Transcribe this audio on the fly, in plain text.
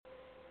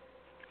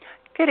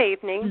Good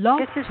evening. Blog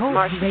This is Talk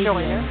Marsha Radio.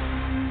 Joiner.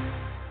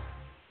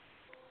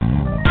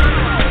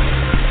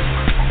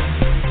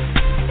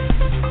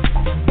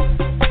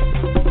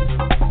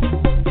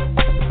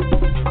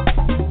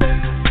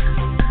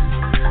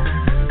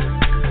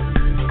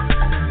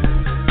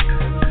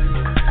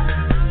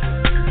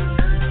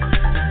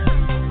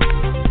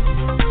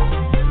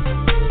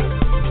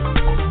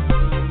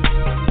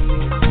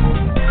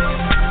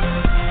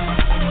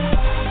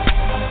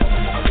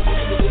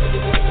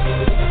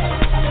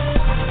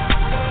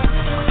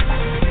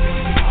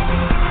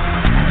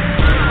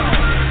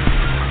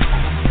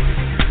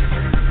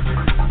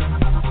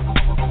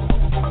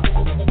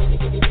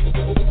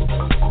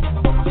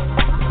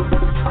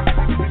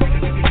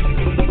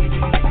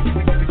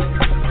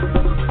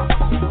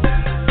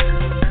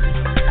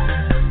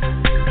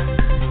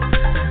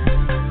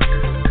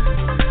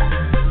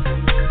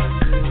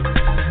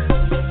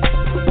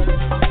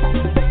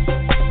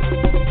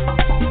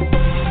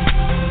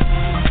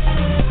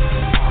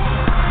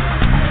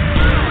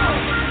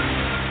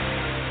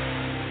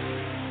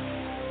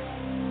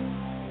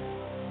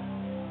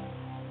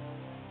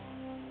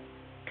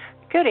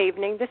 Good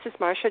evening. This is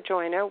Marsha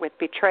Joiner with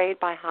Betrayed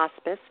by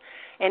Hospice.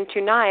 And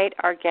tonight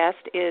our guest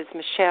is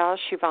Michele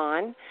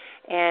Chuvan.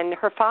 And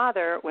her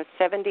father was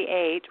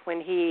 78 when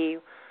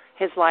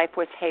his life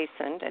was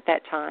hastened at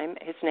that time.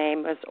 His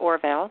name was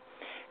Orville.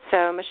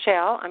 So,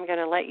 Michele, I'm going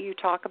to let you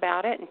talk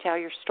about it and tell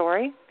your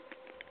story.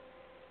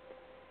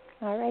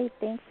 All right.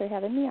 Thanks for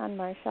having me on,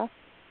 Marsha.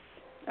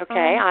 Okay.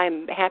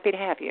 I'm happy to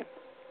have you.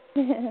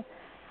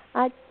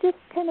 Just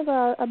kind of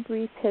a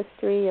brief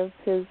history of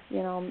his,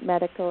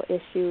 medical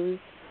issues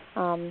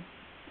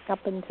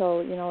up until,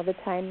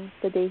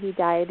 the day he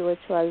died, which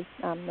was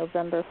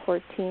November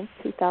 14th,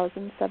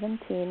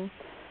 2017.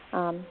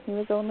 He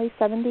was only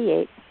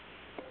 78.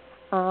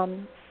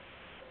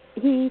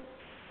 He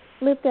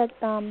lived at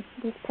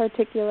this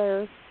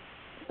particular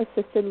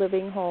assisted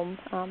living home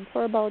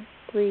for about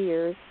 3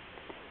 years.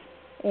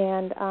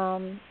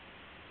 And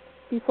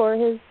before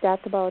his death,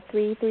 about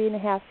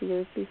 3.5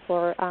 years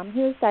before,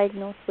 he was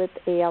diagnosed with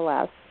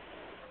ALS,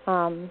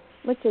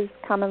 which is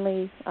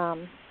commonly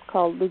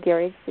called Lou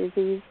Gehrig's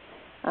disease.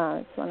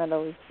 It's one of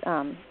those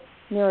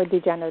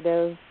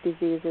neurodegenerative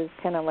diseases,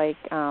 kind of like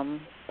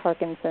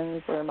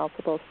Parkinson's or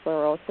multiple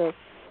sclerosis.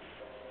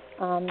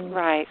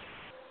 Right.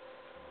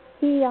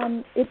 He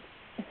had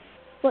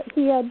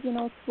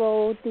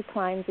slow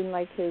declines in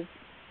like his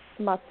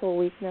muscle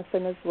weakness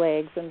in his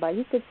legs, but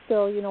he could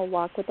still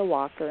walk with a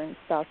walker and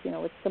stuff,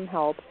 with some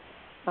help.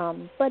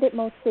 But it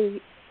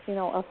mostly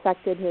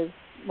affected his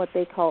what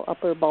they call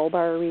upper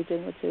bulbar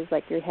region, which is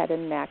like your head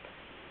and neck.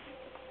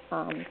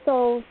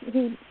 So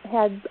he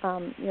had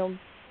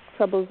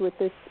troubles with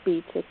his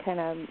speech. It kind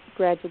of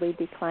gradually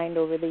declined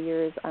over the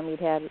years. He'd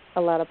had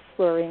a lot of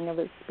slurring of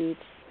his speech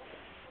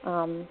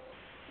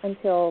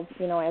until,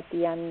 at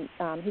the end,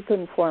 he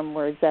couldn't form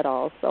words at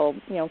all. So,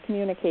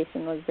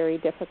 communication was very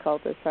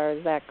difficult as far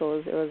as that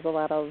goes. It was a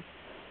lot of,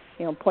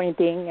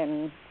 pointing,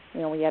 and,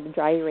 we had a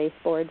dry erase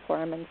board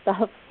for him and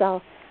stuff.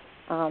 So,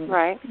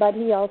 right. But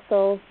he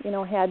also,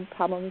 had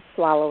problems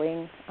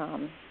swallowing.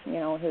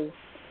 His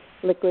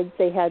liquids,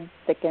 they had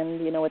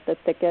thickened, with the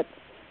thicket.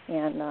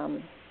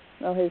 And,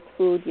 his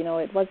food,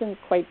 it wasn't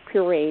quite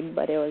pureed,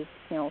 but it was,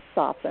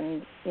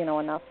 softened,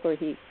 enough where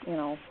he,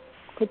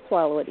 could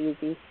swallow it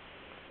easy.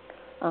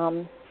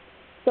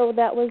 So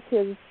that was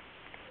his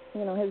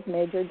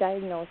major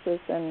diagnosis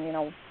and,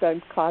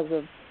 the cause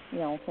of,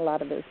 a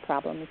lot of his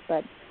problems.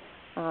 But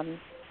a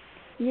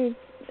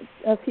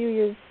few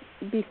years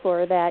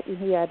before that,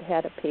 he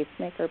had a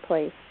pacemaker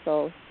placed,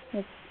 so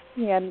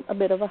he had a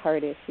bit of a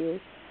heart issue.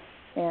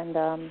 And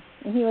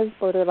he was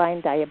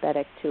borderline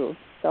diabetic, too.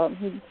 So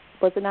he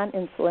wasn't on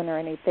insulin or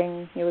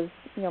anything. He was,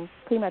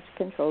 pretty much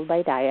controlled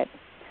by diet.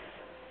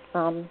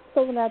 So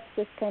that's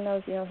just kind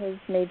of, his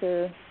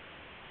major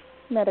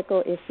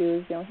medical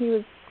issues. He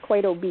was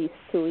quite obese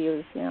too. He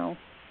was,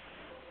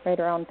 right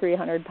around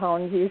 300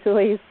 pounds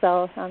usually.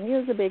 So he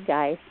was a big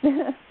guy.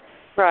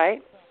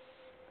 Right.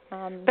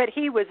 But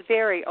he was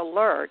very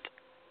alert,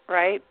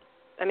 right?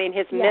 I mean,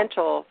 his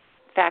mental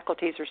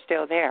faculties are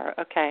still there.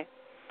 Okay.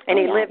 And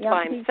he lived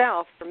by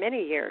himself for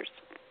many years.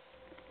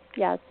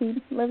 Yes,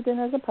 he lived in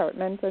his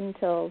apartment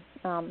until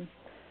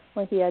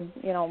when he had,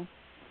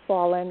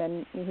 fallen,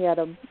 and he had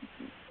a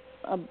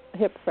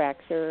hip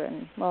fracture,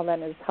 and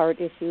then his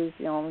heart issues,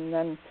 and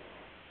then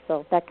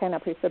so that kind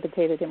of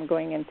precipitated him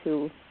going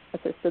into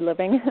assisted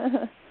living.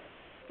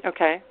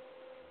 Okay.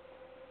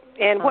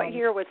 And what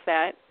year was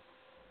that?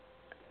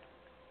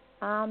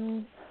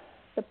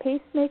 The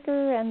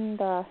pacemaker and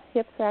the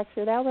hip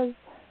fracture, that was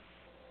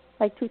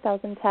like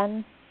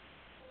 2010.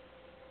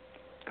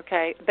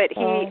 Okay, but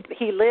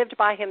he lived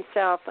by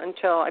himself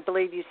until, I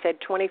believe you said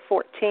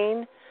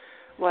 2014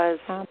 was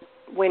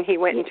when he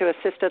went into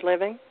assisted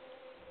living?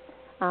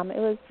 It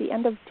was the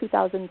end of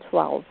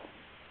 2012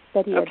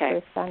 that he had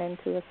first gone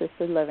into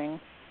assisted living.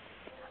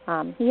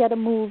 He had to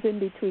move in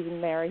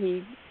between there.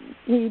 He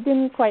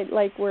didn't quite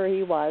like where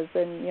he was,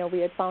 and we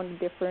had found a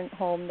different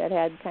home that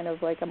had kind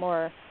of like a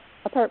more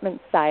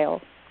apartment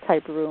style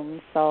type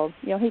room. So,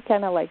 he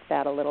kind of liked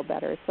that a little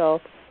better. So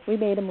we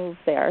made a move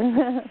there.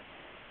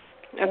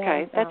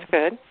 Okay, and, that's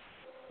good.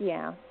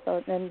 Yeah.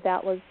 So then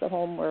that was the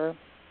home where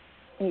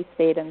he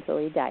stayed until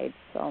he died.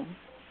 So,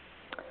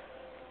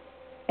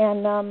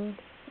 and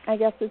I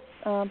guess it's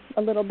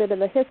a little bit of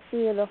the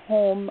history of the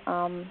home.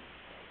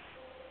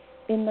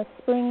 In the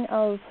spring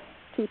of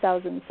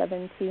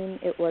 2017,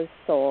 it was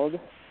sold,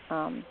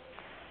 and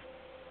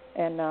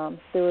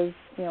there was,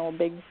 a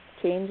big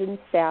change in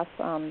staff.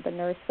 The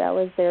nurse that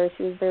was there,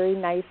 she was very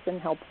nice and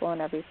helpful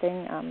and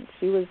everything.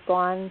 She was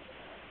gone,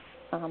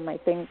 I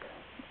think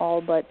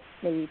all but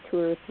maybe 2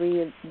 or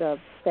 3 of the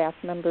staff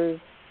members,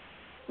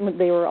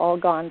 they were all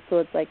gone, so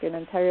it's like an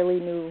entirely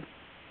new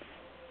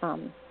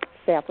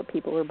staff of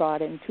people were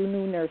brought in, 2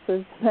 new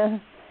nurses.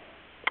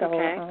 So,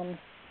 okay.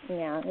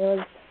 Yeah, it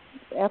was,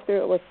 after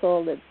it was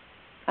sold,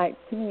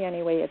 to me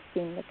anyway, it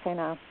seemed to kind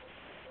of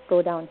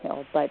go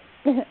downhill. But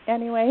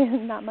anyway,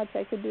 not much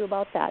I could do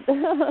about that.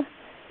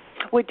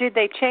 Well, did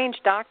they change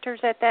doctors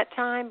at that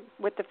time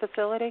with the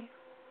facility?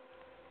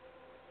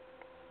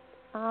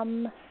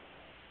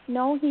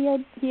 No, he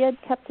had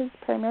kept his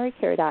primary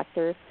care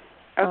doctor.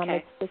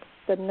 Okay. It's just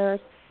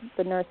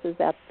the nurses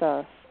at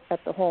the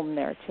home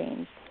there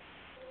changed.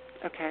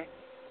 Okay.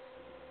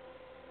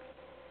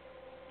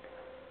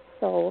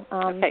 So,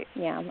 okay.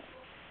 Yeah.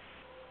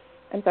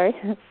 I'm sorry?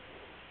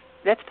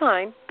 That's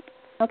fine.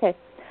 Okay.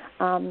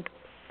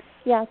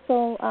 Yeah,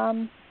 so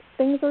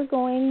things were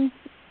going,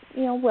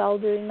 well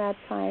during that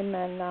time,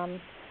 and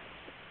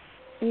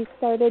he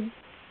started,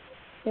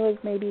 it was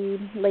maybe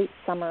late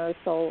summer or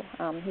so,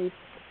 he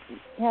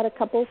had a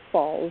couple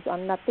falls,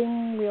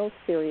 nothing real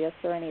serious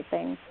or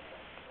anything,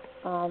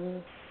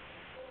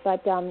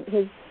 but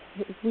his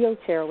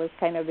wheelchair was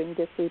kind of in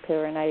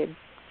disrepair, and I had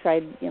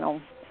tried,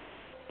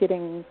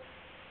 getting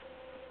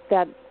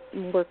that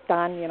worked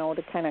on,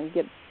 to kind of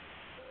get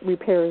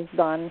repairs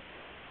done,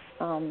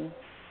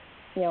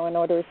 in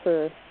order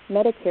for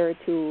Medicare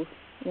to,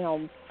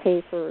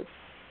 pay for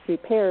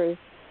repairs,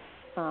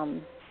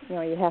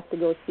 you have to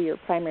go see your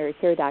primary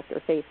care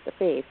doctor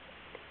face-to-face.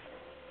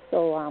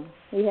 So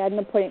we had an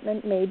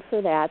appointment made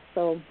for that,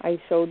 so I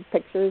showed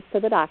pictures to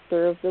the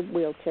doctor of the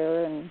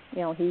wheelchair, and,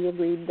 he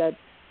agreed that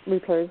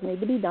repairs need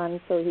to be done,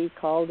 so he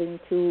called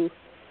into,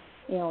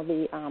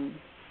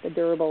 the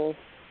durable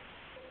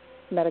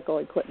medical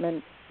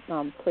equipment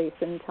place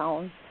in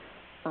town.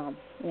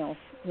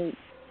 He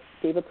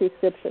gave a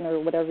prescription or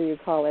whatever you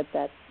call it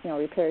that,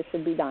 repairs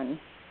should be done.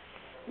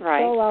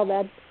 Right.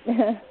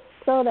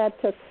 So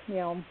that took,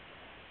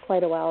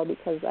 quite a while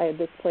because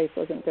this place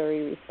wasn't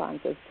very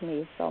responsive to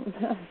me. So,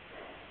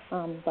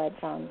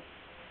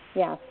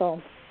 yeah,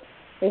 so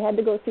we had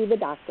to go see the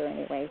doctor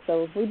anyway.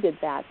 So we did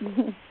that.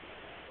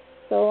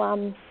 So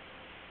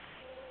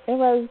it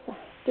was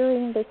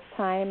during this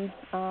time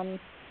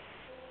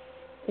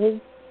his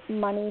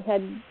money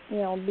had,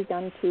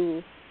 begun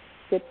to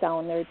get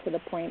down there to the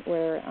point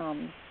where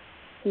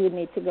he would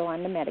need to go on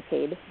to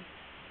Medicaid.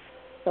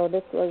 So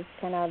this was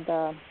kind of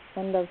the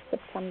end of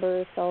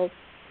September, so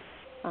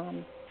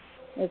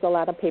there's a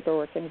lot of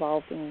paperwork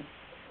involved in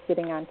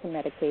getting onto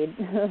Medicaid.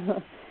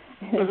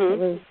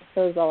 Mm-hmm. It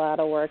was a lot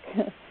of work.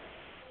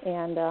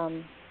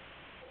 And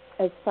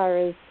as far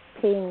as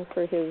paying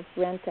for his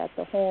rent at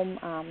the home,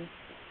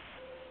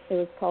 it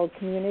was called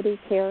community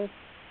care.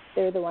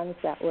 They're the ones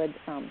that would,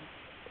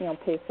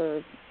 pay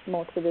for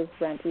most of his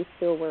rent. We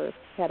still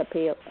had to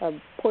pay a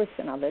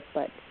portion of it,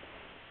 but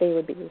they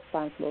would be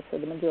responsible for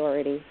the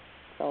majority.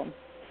 So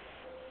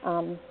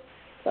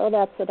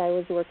that's what I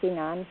was working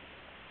on.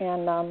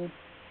 And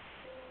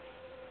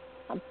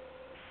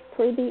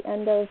toward the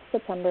end of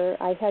September,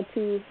 I had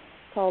to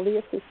call the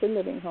assisted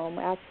living home.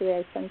 Actually,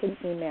 I sent an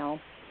email,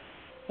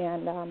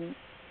 and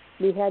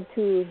we had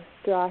to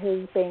draw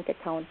his bank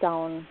account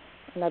down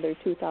another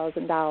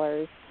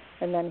 $2,000,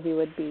 and then he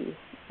would be,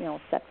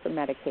 set for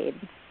Medicaid.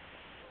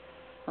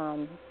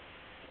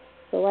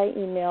 So I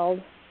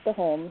emailed the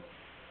home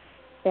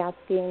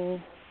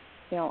asking,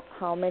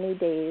 how many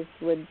days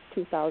would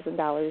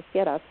 $2,000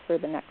 get us for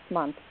the next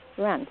month's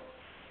rent.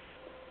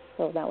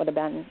 So that would have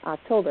been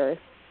October,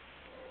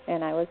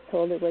 and I was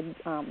told it would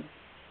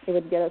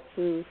get us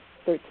through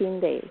 13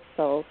 days.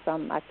 So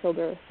from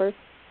October 1st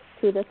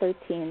to the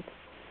 13th,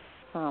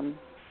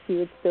 he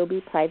would still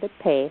be private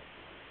pay,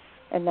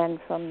 and then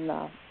from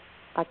the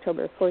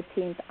October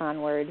 14th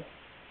onward,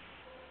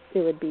 it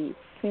would be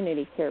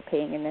community care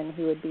paying, and then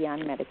he would be on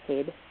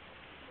Medicaid.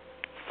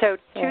 So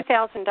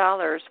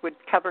 $2,000 would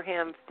cover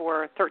him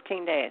for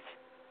 13 days.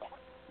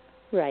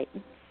 Right.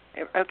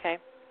 Okay.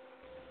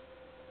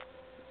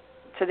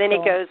 So then he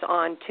goes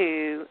on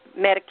to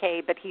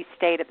Medicaid, but he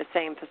stayed at the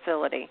same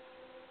facility.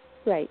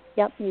 Right.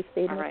 Yep, he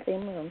stayed in the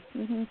same room.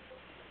 Mm-hmm.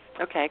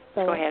 Okay,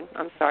 so, go ahead.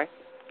 I'm sorry.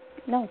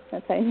 No,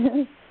 that's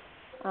fine.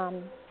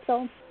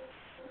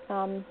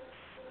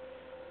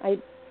 I,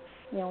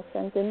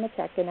 sent in the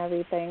check and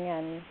everything,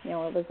 and,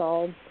 it was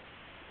all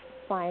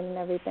fine and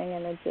everything,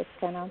 and it just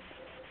kind of,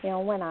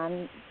 went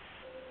on,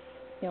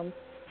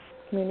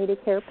 community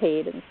care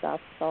paid and stuff.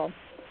 So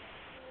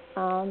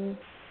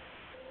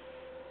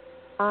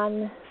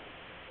On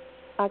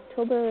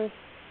October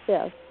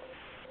 5th,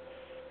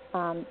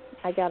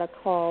 I got a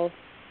call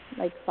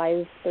like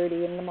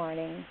 5:30 in the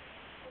morning.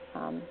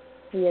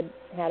 He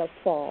had a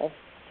fall.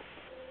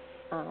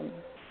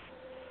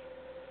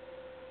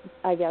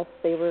 I guess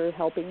they were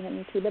helping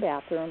him to the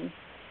bathroom,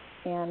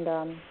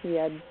 and he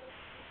had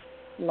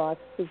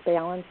lost his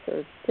balance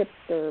or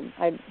tipped, or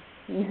I'm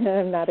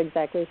not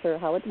exactly sure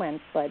how it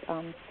went, but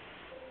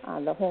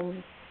the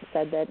home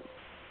said that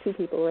two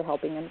people were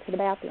helping him to the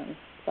bathroom.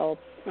 So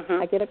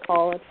I get a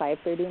call at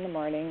 5:30 in the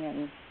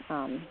morning,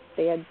 and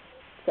they had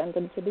sent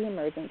him to the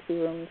emergency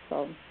room.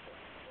 So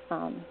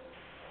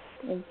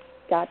we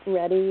got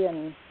ready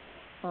and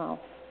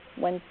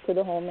went to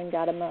the home and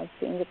got him a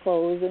change of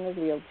clothes in his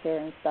wheelchair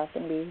and stuff,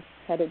 and we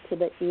headed to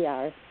the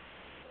ER.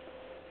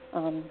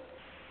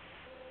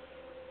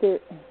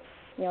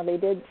 They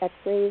did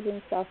X-rays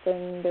and stuff,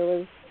 and there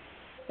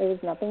was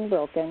nothing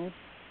broken,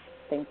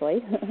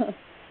 thankfully.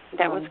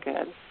 That was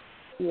good.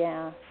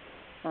 Yeah,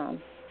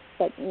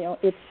 but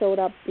it showed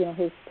up.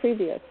 His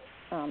previous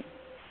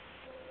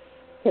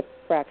hip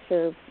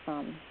fracture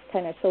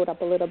kind of showed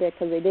up a little bit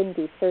because they didn't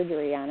do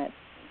surgery on it,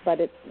 but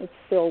it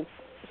still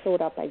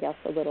showed up, I guess,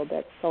 a little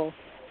bit. So,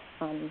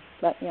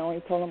 but he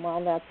told him,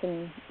 well, that's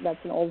an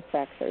old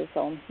fracture,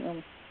 so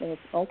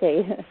it's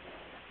okay.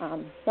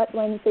 But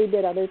when they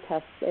did other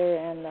tests there,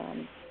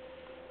 and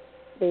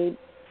they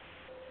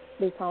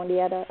found he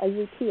had a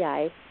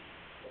UTI,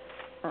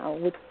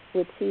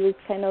 which he was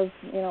kind of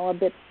a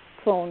bit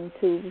prone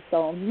to.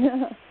 So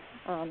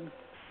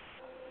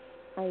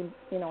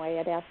I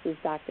had asked his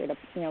doctor to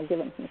give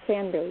him some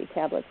cranberry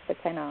tablets to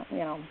kind of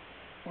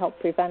help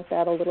prevent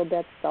that a little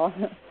bit. So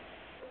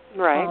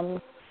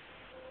right.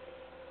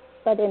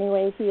 But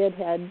anyway, he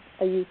had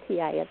a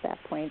UTI at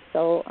that point,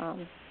 so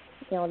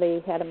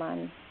they had him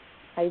on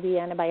IV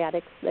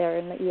antibiotics there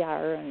in the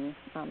ER, and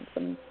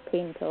some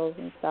pain pills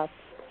and stuff.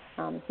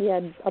 He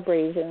had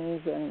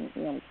abrasions,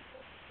 and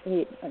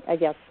he, I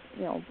guess,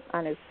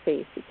 on his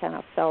face, he kind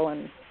of fell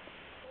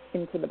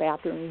into the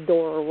bathroom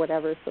door or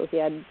whatever, so he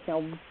had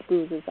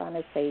bruises on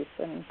his face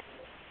and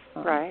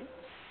right.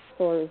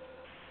 sores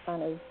on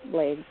his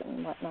legs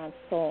and whatnot.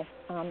 So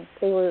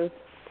they were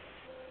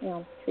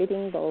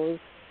treating those.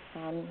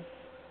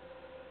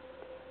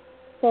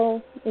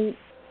 So they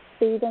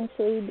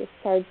eventually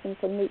discharged him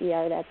from the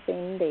ER that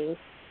same day.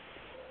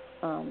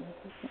 I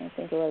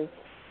think it was,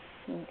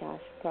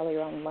 probably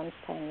around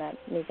lunchtime that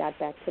we got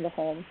back to the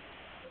home.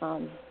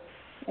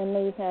 And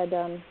they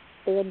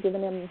had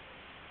given him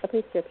a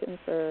prescription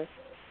for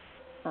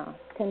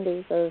 10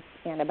 days of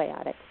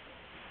antibiotics.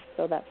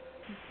 So that's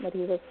what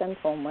he was sent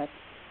home with.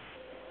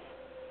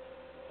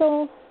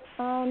 So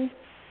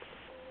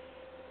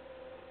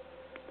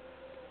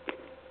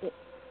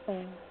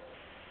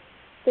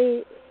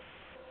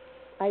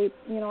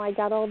I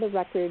got all the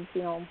records,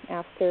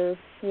 after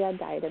he had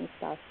died and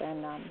stuff,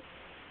 and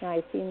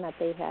I seen that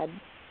they had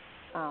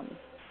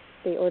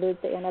they ordered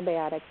the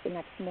antibiotics the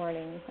next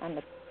morning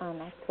on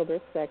October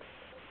 6th.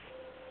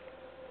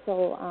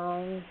 So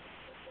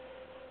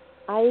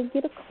I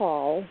get a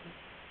call.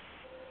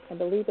 I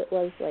believe it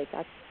was like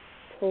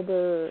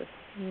October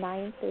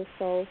 9th or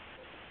so.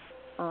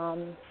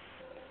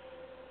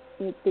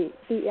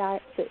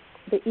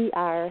 The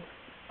ER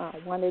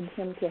wanted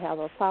him to have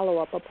a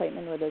follow-up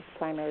appointment with his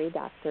primary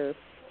doctor.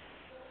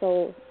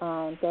 So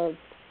the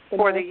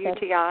for the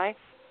UTI.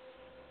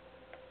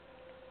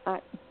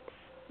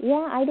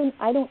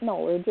 I don't know,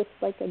 or just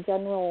like a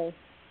general,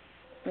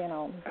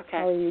 okay.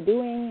 How are you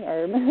doing,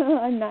 or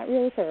I'm not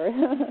really sure.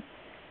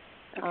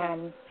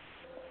 Okay.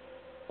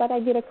 But I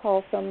get a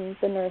call from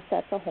the nurse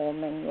at the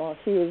home, and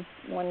she was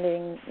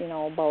wondering,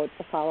 about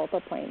the follow-up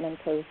appointment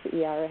because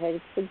the ER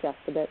had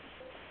suggested it,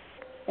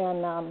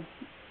 and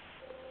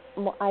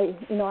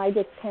I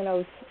just kind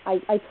of,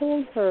 I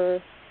told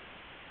her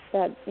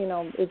that,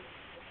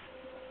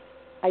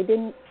 I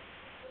didn't,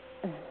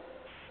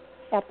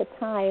 at the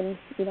time,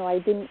 I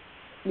didn't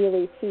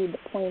really see the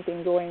point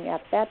in going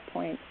at that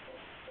point,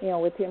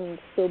 with him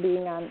still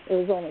being on, it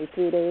was only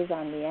 3 days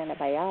on the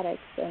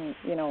antibiotics, and,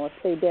 if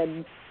they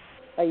did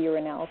a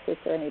urinalysis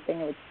or anything,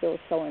 it would still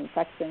show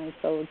infection,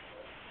 so,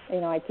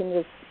 I can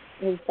just,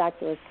 his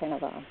doctor was kind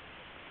of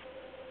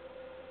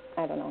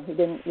I don't know, he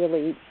didn't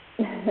really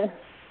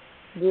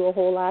do a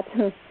whole lot,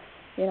 so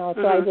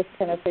I just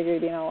kind of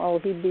figured,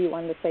 he'd be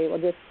one to say, well,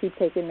 just keep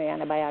taking the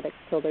antibiotics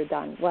till they're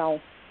done. Well,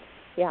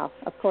 yeah,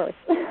 of course.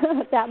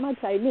 That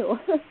much I knew.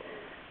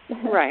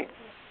 Right.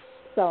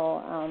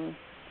 So,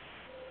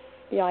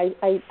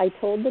 I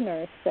told the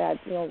nurse that,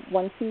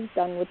 once he's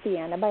done with the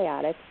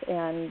antibiotics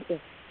and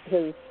if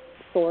his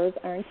sores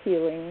aren't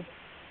healing,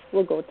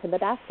 we'll go to the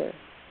doctor.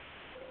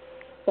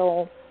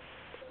 So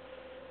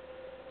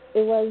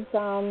it was,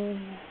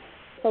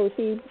 so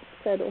she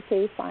said,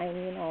 okay, fine,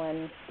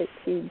 and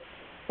she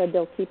said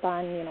they'll keep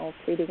on,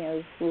 treating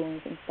his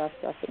wounds and stuff,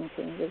 dressing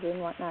changes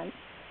and whatnot.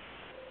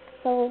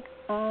 So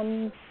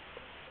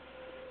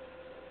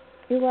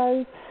it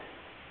was,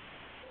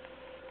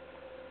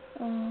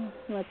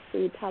 let's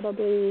see,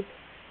 probably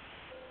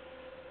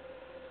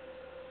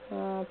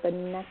the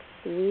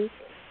next week,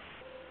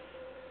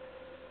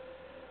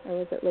 or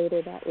was it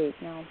later that week?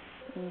 No.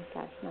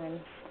 Gosh, I'm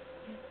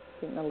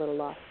getting a little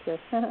lost here.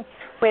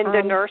 When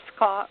the nurse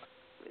called,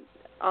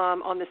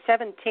 on the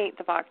 17th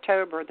of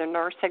October, the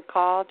nurse had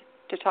called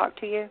to talk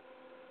to you?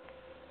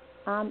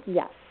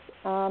 Yes.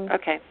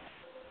 Okay.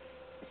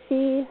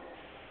 She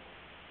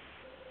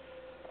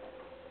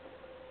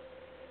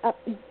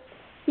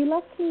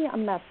left me a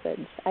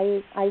message.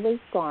 I was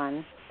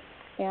gone,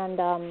 and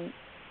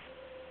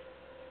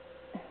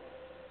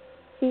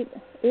it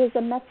was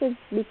a message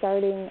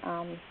regarding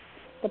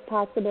the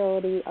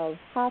possibility of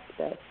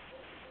hospice.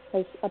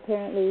 Because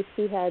apparently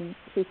she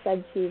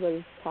said she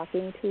was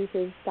talking to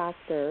his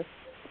doctor,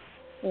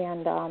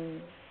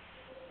 and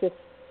just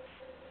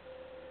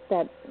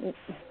that,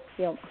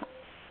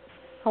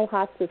 how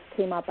hospice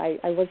came up, I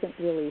wasn't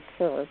really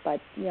sure,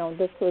 but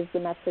this was the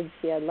message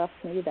she had left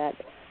me, that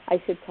I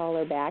should call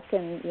her back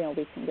and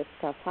we can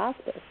discuss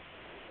hospice.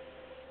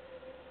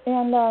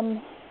 And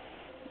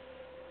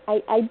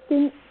I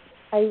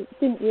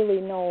didn't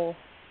really know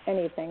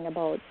anything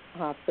about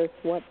hospice,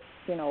 what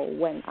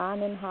went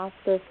on in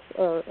hospice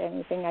or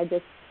anything.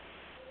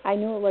 I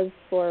knew it was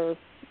for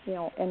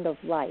end of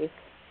life,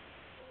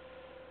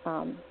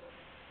 and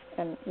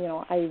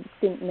I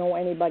didn't know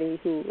anybody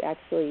who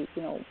actually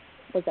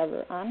was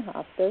ever on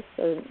hospice,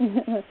 or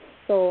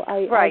so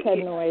I had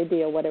no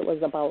idea what it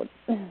was about.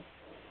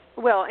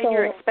 Well, and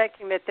you're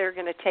expecting that they're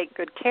going to take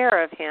good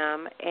care of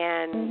him,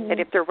 and that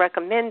if they're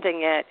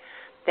recommending it,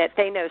 that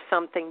they know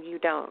something you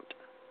don't.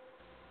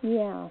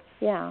 Yeah.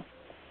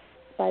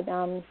 But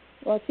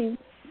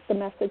the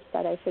message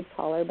said I should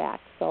call her back.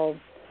 So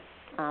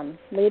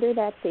later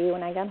that day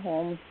when I got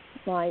home,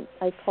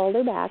 I called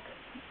her back,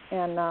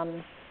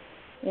 and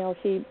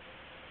she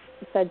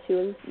said she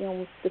was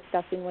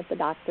discussing with the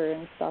doctor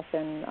and stuff,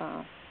 and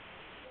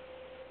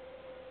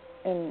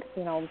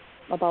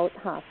about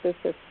hospice,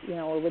 if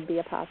it would be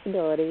a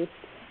possibility.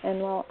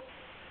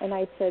 And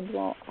I said,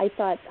 well, I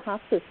thought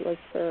hospice was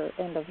for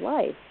end of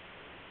life.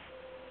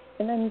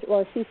 And then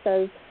she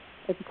says,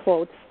 as a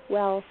quote,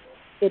 well,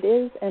 it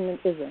is and it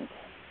isn't.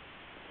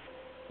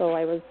 So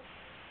I was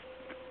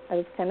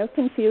kind of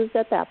confused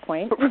at that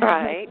point.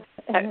 Right.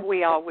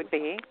 We all would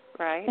be,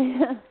 right?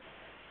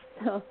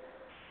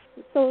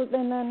 So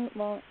then,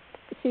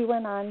 she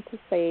went on to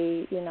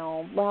say,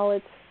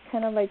 it's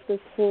kind of like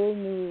this whole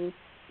new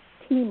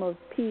team of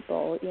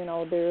people.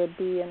 There would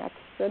be an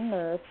extra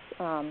nurse,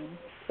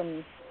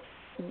 some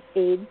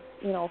aides,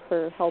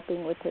 for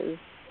helping with his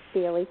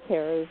daily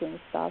cares and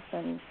stuff,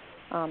 and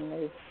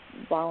there's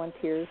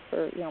volunteers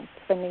for,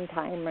 spending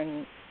time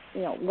and,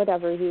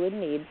 whatever he would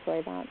need. So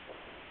I thought,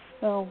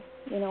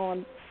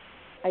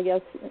 I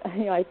guess,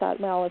 I thought,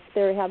 if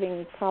they're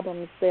having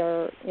problems,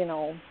 they're,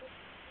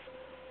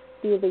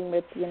 dealing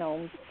with,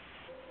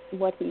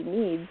 what he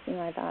needs,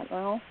 I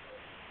thought,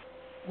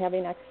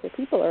 having extra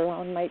people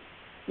around might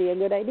be a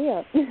good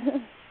idea.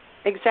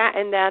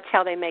 Exactly, and that's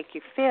how they make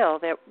you feel,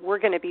 that we're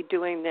going to be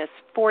doing this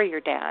for your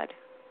dad.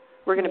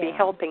 We're going to be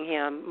helping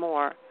him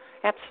more.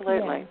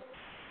 Absolutely.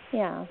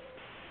 Yeah.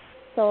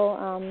 So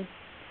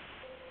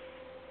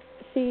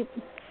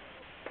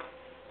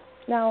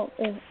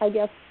I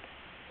guess,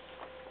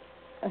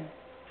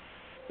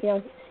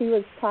 she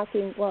was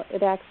talking,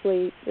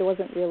 it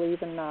wasn't really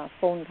even a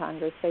phone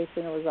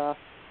conversation. It was a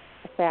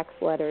fax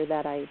letter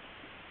that I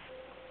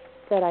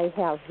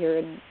have here,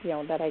 and,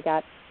 that I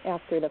got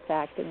after the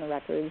fact in the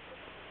records.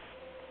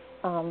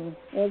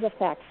 It was a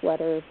fax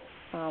letter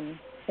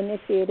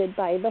initiated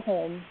by the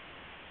home,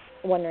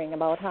 wondering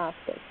about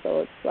hospice.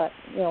 So it's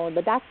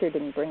the doctor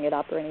didn't bring it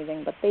up or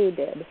anything, but they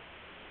did.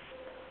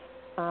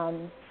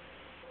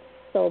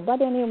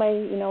 But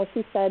anyway,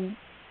 she said,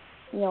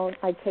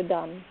 I could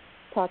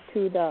talk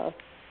to the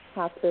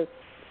hospice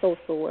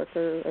social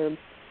worker, or,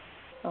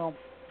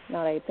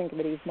 now that I think of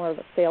it, he's more of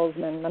a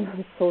salesman than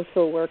a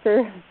social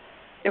worker.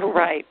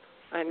 Right.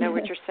 I know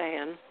what you're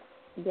saying.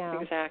 Yeah.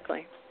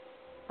 Exactly.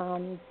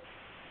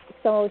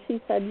 So she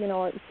said,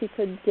 she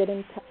could get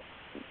in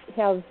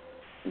have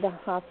the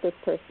hospice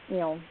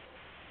person,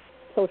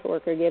 social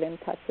worker get in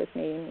touch with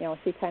me. And,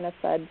 she kind of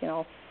said,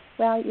 you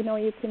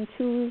can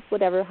choose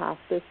whatever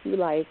hospice you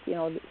like.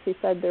 She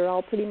said they're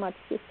all pretty much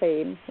the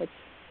same, which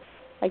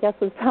I guess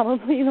was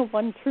probably the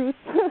one truth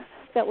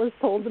that was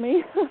told to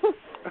me.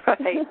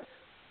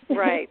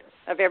 Right.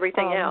 Of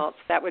everything else,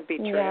 that would be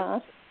true. Yeah.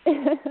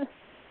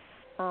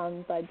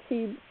 But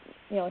she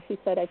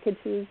said I could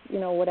choose,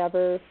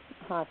 whatever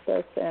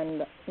hospice,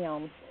 and,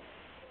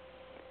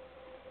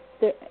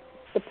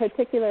 the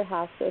particular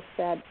hospice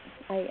that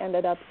I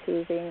ended up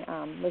choosing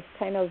was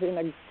kind of in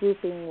a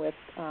grouping with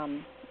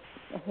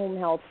home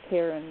health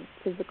care and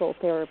physical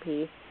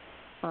therapy.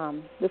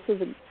 This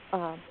was an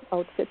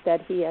outfit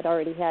that he had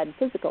already had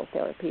physical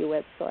therapy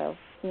with, so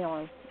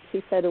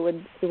she said it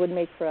would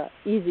make for an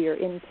easier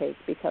intake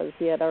because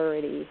he had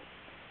already,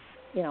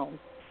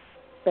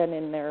 been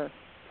in their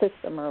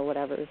system or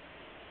whatever.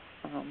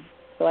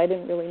 So I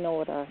didn't really know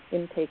what an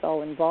intake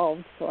all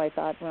involved, so I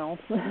thought,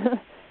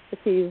 if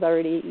he's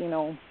already,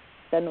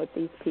 extend with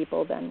these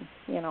people, then,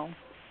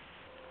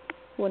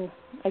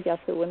 I guess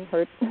it wouldn't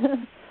hurt.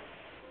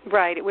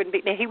 Right. It wouldn't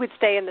be. He would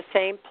stay in the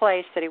same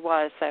place that he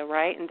was, though,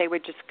 right? And they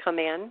would just come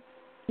in?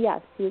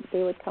 Yes,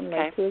 they would come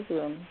right to his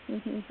room,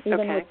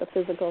 even with the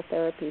physical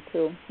therapy,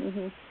 too.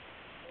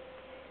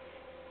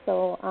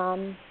 So,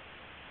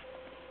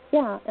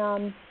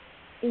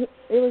 it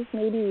was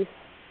maybe,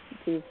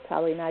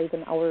 probably not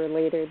even an hour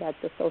later that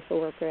the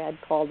social worker had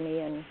called me,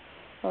 and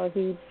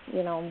he,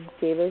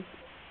 gave his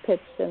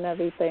pitch and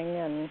everything,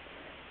 and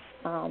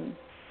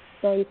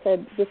so he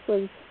said this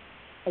was,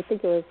 I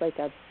think it was like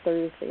a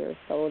Thursday or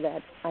so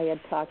that I had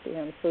talked to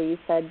him. So he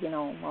said,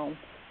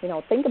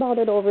 think about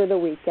it over the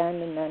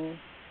weekend, and then,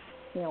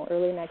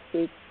 early next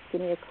week,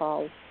 give me a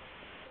call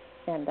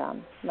and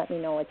let me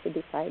know what you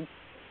decide.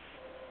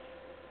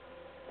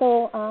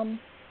 So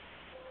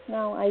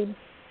now I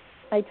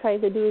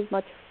tried to do as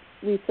much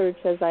research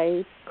as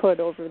I could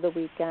over the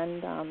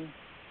weekend.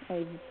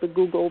 I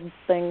Googled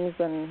things,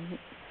 and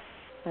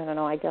I don't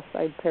know, I guess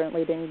I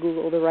apparently didn't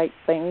Google the right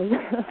things.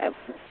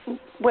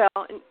 Well,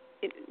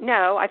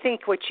 no, I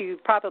think what you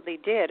probably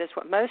did is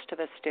what most of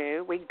us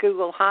do. We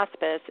Google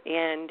hospice,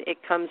 and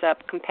it comes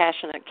up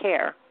compassionate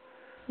care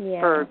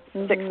for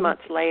 6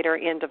 months later,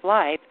 end of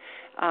life.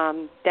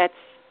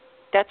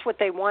 That's what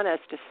they want us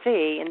to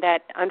see, and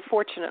that,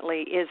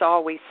 unfortunately, is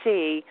all we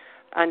see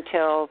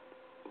until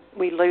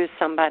we lose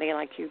somebody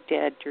like you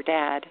did, your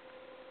dad.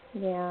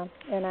 Yeah,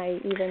 and I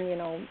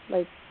even,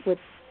 like with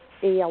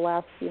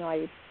ALS,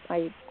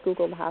 I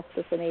Googled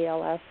hospice and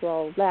ALS.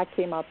 Well, that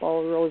came up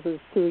all roses,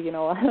 too,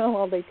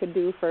 all they could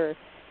do for,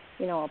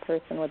 a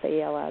person with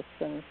ALS.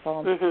 And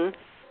so,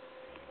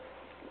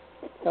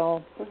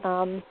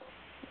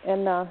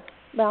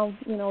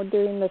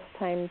 during this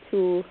time,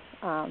 too,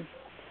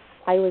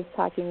 I was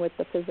talking with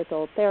the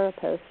physical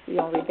therapist,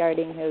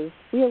 regarding his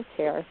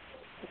wheelchair.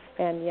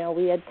 And,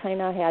 we had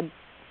kind of had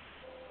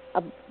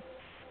a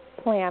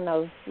plan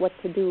of what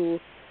to do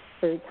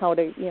or how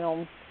to,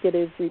 get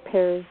his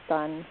repairs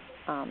done,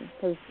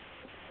 because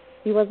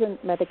he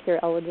wasn't Medicare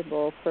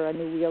eligible for a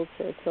new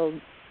wheelchair till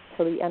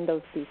the end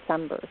of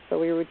December. So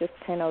we were just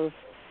kind of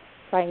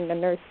trying to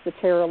nurse the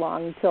chair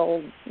along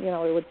till,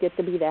 it would get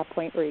to be that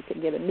point where he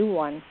could get a new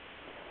one.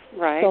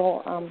 Right.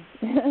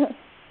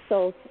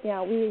 So,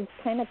 we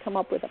kind of come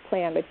up with a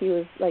plan, but he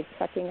was, like,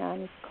 checking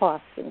on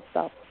costs and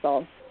stuff.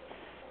 So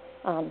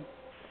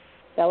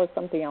that was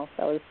something else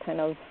that was kind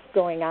of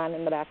going on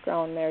in the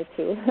background there,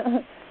 too.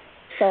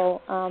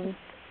 So,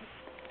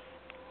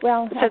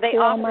 so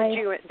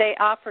they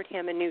offered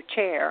him a new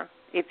chair.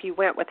 If you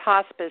went with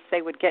hospice,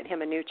 they would get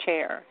him a new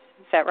chair.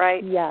 Is that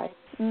right? Yes.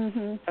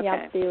 Okay.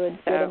 Yep, they would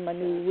get him a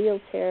new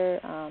wheelchair,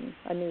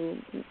 a new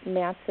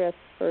mattress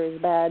for his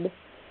bed.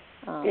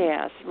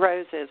 Yes,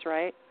 roses,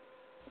 right?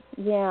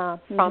 Yeah.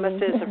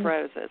 Promises of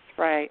roses,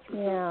 right?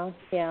 Yeah.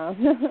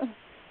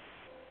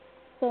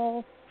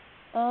 So.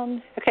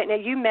 Okay. Now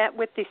you met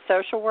with the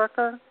social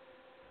worker.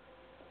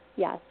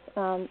 Yes.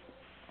 I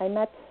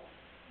met.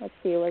 Let's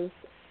see. It was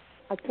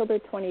October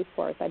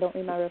 24th. I don't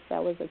remember if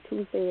that was a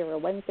Tuesday or a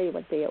Wednesday,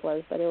 what day it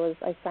was, but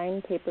I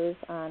signed papers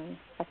on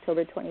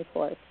October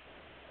 24th.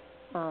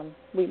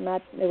 We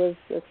met. It was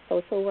the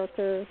social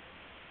worker,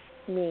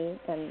 me,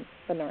 and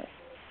the nurse,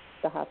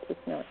 the hospice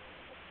nurse.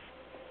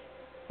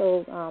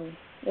 So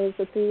it was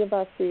the three of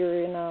us. We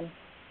were in a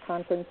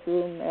conference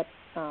room at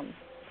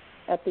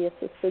the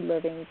assisted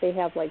living. They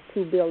have like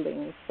two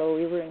buildings, so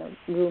we were in a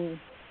room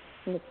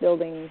in this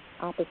building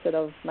opposite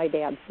of my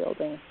dad's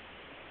building.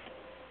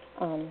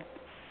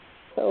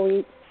 So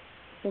we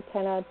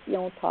kind of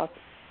talked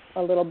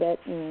a little bit,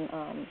 and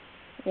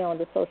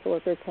the social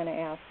worker kind of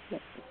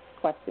asked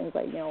questions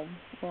like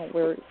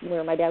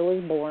where my dad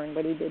was born,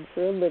 what he did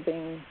for a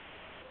living,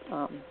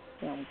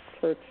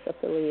 church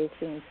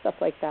affiliation, stuff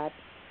like that.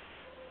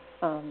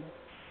 And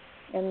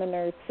the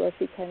nurse, well,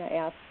 she kind of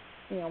asked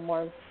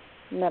more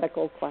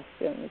medical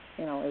questions,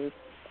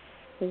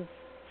 his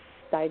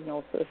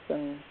diagnosis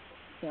and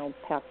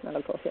past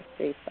medical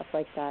history, stuff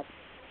like that.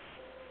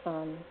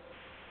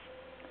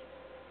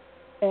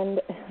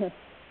 And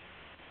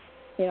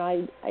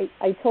I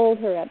told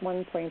her at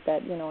one point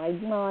that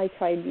I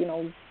tried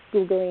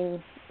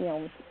Googling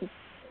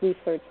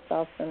research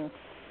stuff, and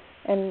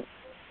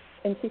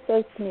she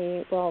says to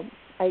me, well,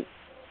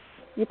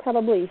 you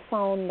probably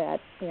found that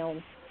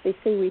they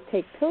say we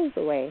take pills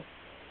away.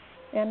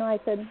 And I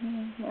said,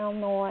 well,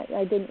 no,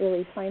 I didn't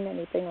really find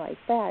anything like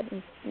that.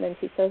 And then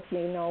she says to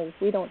me, no,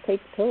 we don't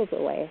take pills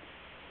away.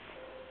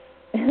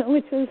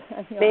 Which was,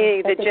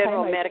 meaning the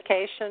general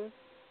medication?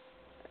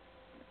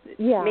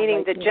 Yeah.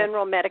 Meaning the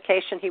general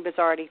medication he was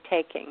already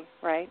taking,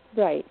 right?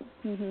 Right.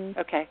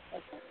 Okay.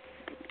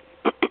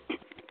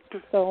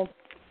 So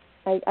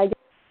I guess,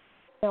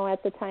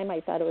 at the time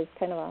I thought it was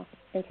kind of an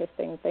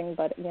interesting thing,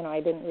 but, I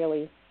didn't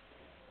really,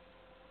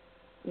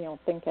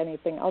 think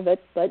anything of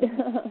it, but...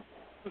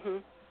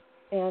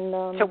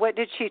 And so what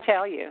did she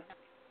tell you?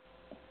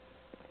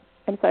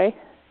 I'm sorry?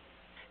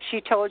 She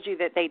told you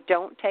that they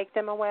don't take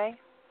them away?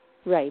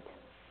 Right.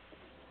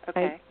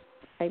 Okay.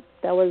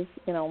 that was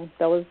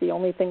the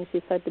only thing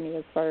she said to me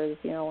as far as,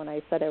 when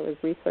I said I was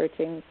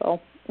researching. So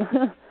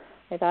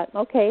I thought,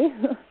 okay.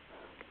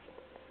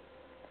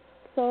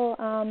 So,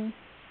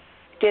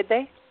 did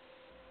they?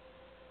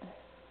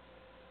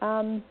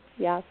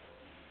 Yes.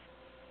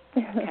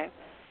 Okay.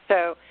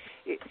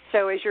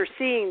 So as you're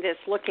seeing this,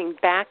 looking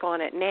back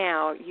on it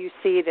now, you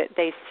see that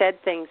they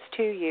said things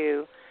to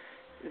you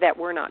that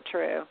were not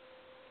true.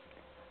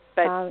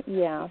 But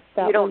yeah,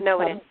 you don't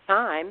know it at the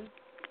time.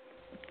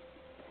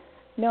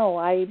 No,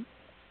 I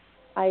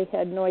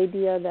had no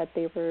idea that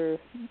they were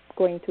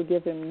going to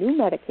give him new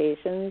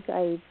medications.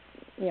 I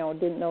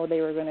didn't know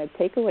they were going to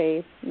take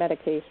away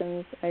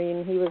medications. I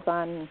mean, he was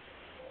on,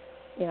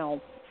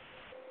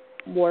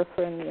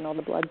 warfarin,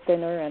 the blood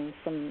thinner, and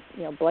some,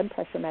 blood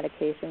pressure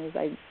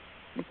medications.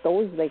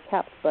 Those they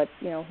kept, but,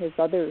 his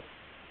others,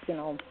 he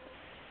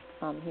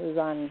was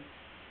on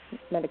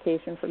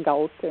medication for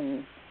gout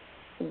and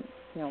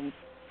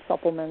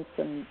supplements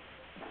and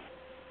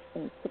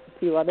a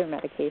few other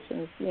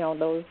medications.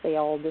 Those they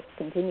all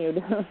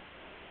discontinued.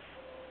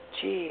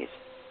 Jeez.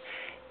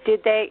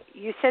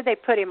 You said they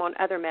put him on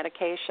other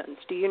medications.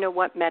 Do you know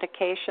what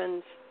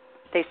medications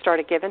they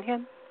started giving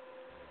him?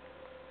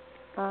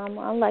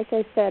 Like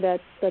I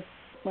said,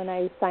 when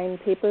I signed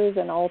papers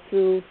and all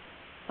through,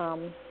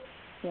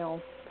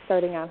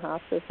 starting on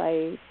hospice,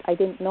 I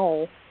didn't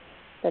know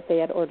that they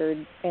had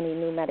ordered any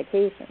new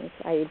medications.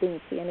 I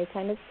didn't see any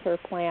kind of care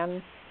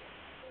plan.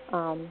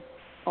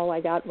 All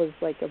I got was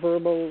like a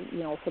verbal,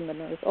 from the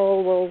nurse,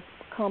 oh, we'll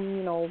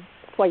come,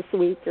 twice a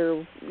week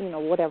or,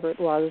 whatever it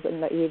was,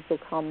 and the aides will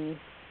come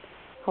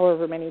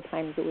however many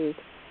times a week.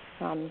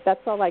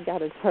 That's all I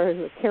got as far as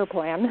the care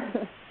plan.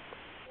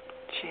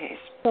 Jeez.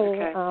 So,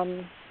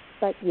 okay.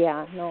 But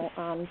yeah, no,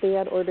 they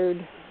had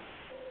ordered,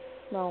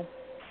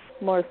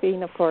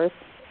 morphine, of course,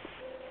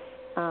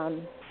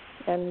 and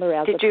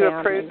lorazepam. Did you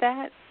approve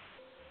that?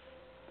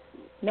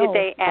 No. Did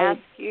they ask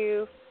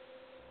you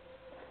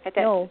at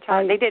that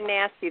time? They didn't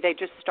ask you. They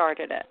just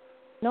started it.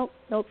 Nope.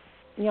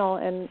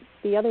 And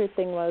the other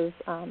thing was,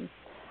 I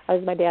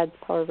was my dad's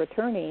power of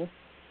attorney,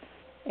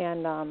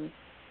 and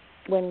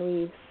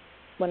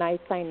when I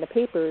signed the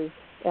papers,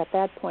 at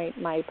that point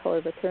my power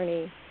of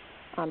attorney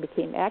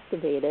became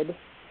activated,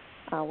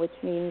 which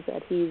means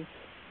that he's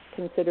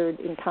considered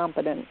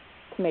incompetent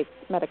to make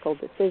medical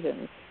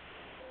decisions.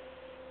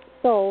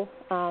 So,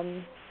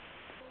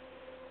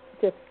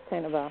 just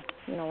kind of an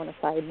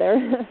aside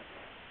there.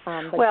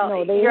 But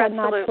no, they had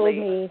not told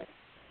me.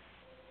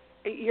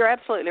 You're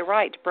absolutely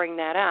right to bring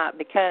that up,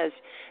 because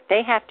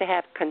they have to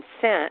have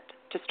consent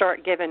to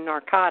start giving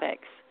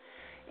narcotics.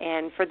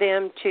 And for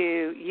them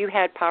you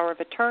had power of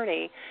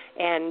attorney,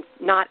 and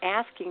not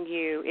asking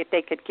you if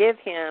they could give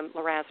him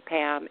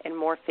lorazepam and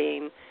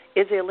morphine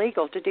is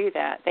illegal to do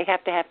that. They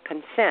have to have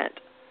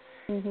consent.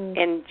 Mm-hmm.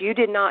 And you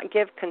did not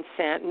give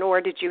consent, nor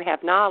did you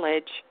have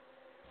knowledge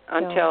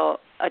until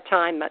a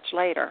time much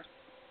later.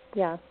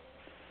 Yeah.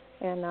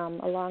 And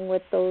along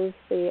with those,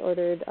 they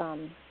ordered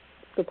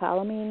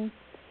scopolamine,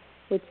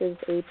 which is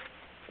a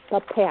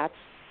patch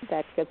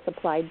that gets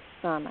applied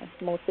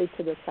mostly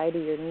to the side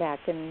of your neck.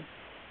 And,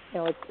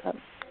 it's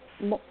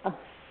a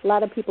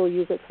lot of people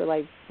use it for,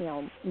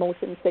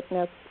 motion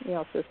sickness,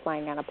 for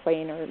flying on a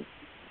plane or,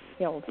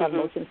 have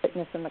motion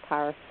sickness in the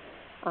car.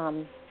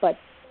 But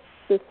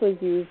this was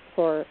used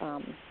for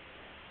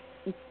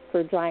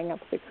drying up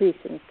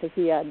secretions, because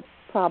he had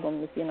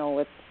problems,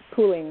 with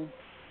pooling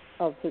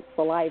of his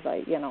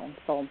saliva,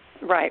 so.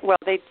 Right. Well,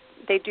 they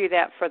do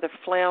that for the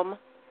phlegm,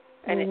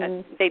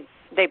 and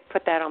they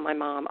put that on my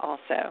mom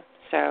also.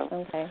 So.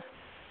 Okay.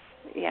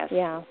 Yes.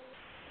 Yeah.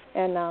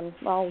 And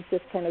I'll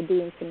just kind of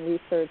doing some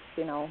research,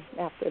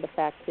 after the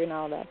fact,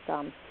 that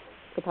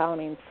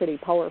scopolamine is pretty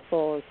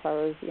powerful as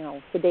far as,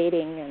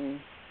 sedating,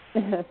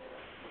 and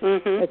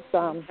it's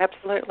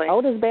absolutely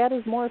out as bad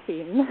as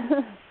morphine.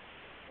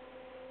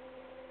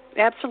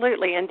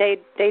 Absolutely, and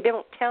they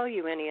don't tell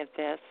you any of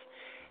this.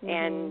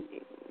 And,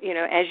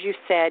 as you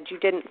said, you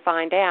didn't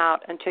find out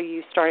until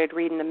you started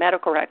reading the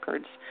medical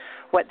records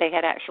what they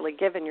had actually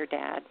given your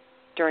dad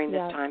during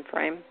this time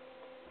frame.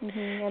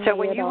 Mm-hmm. So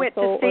when you went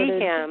to see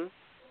him,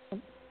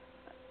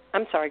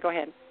 I'm sorry, go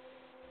ahead.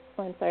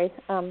 Oh, I'm sorry.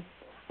 I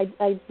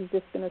was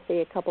just going to say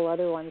a couple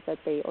other ones that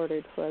they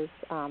ordered was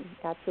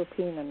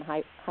atropine and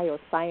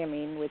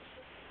hyoscyamine, which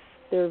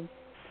they're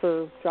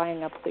for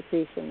drying up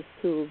secretions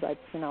too, but,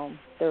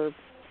 their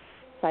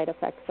side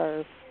effects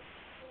are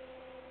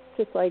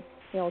just like,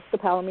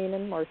 scopolamine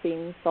and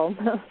morphine. So,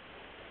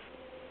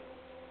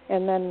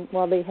 and then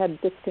they had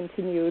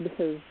discontinued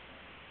his,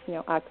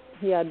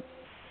 he had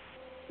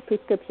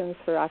prescriptions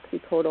for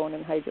oxycodone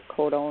and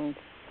hydrocodone,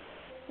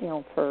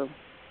 for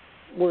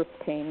worse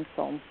pain.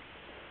 So,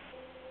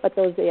 but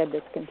those they had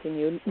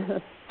discontinued.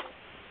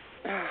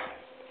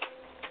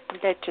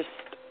 That just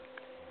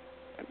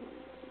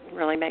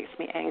really makes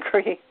me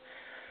angry,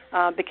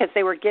 because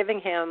they were giving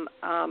him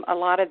a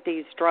lot of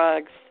these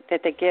drugs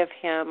that they give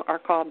him are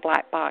called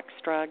black box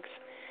drugs,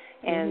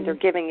 and they're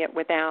giving it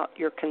without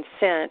your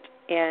consent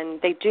and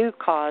they do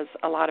cause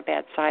a lot of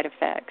bad side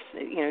effects.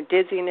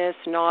 Dizziness,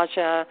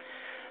 nausea,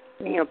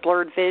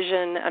 blurred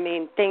vision. I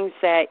mean, things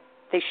that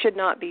they should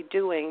not be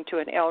doing to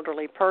an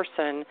elderly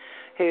person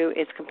who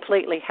is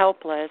completely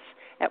helpless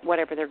at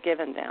whatever they're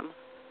giving them.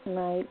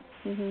 Right.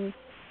 Mhm.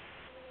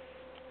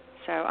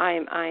 So I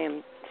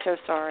am so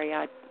sorry.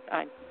 I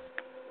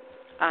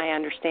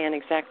understand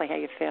exactly how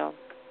you feel.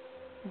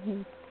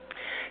 Mhm.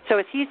 So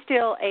is he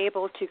still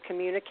able to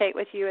communicate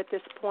with you at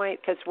this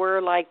point? Because we're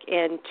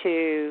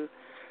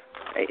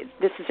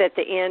this is at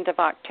the end of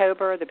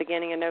October, the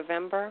beginning of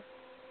November?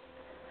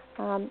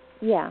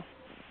 Yeah,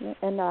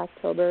 end of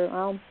October.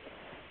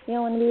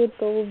 When we would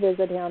go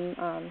visit him,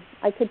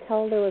 I could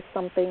tell there was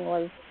something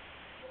was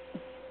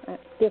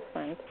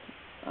different.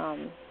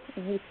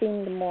 He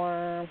seemed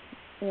more,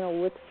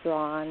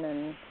 withdrawn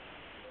and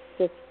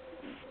just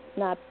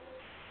not,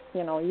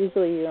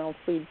 usually, if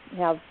we'd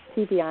have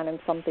TV on and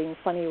something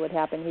funny would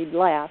happen, he'd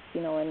laugh,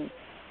 and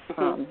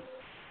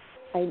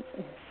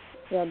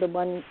the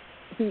one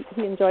he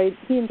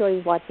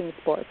enjoys watching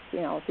sports,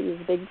 so he's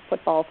a big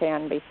football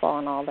fan, baseball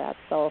and all that.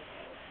 So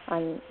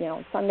on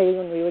Sundays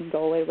when we would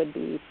go, it would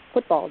be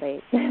football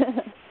day.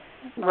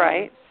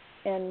 Right.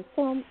 And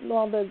so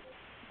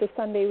the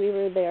Sunday we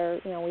were there,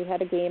 we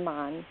had a game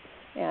on,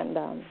 and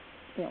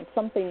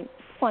something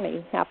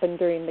funny happened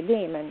during the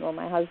game, and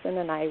my husband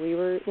and we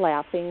were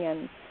laughing,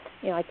 and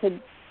I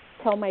could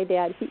tell my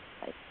dad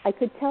I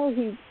could tell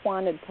he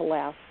wanted to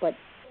laugh, but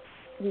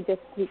he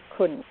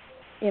couldn't.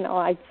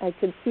 I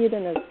could see it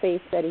in his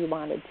face that he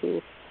wanted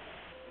to,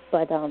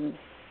 but and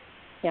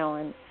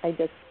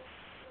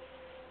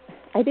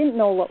I didn't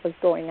know what was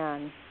going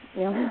on.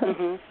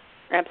 Mhm.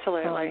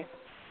 Absolutely.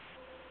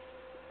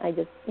 I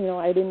just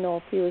I didn't know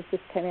if he was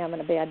just kind of having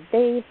a bad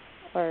day,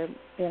 or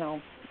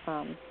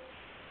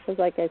because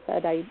like I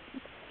said,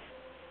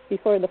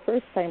 before the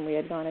first time we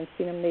had gone and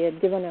seen him, they had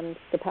given him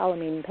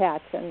scopolamine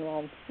patch,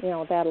 and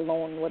that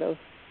alone would have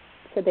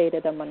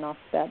sedated him enough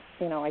that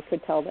I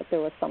could tell that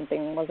there was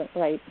something wasn't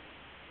right.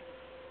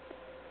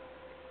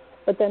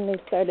 But then they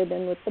started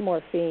in with the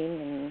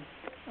morphine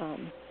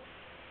and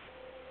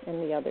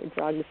the other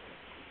drugs.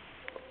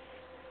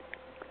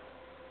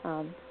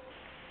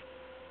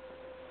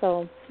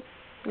 So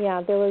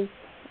yeah, there was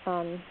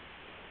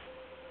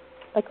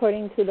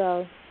according to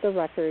the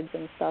records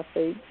and stuff,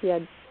 he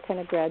had kind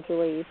of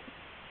gradually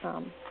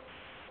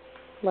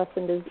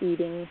lessened his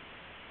eating.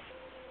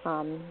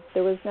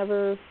 There was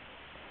never,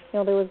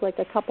 there was like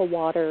a cup of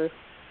water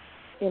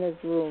in his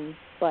room,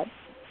 but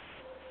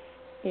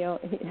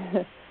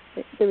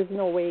there was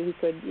no way he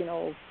could,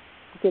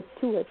 get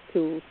to it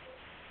to,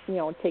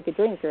 take a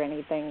drink or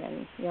anything,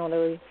 and there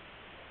was,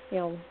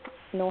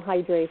 no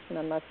hydration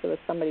unless there was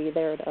somebody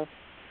there to,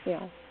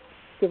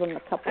 give him a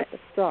cup with a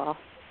straw.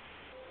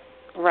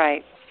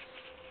 Right.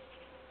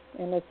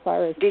 And as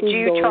far as did food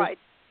you goes, try?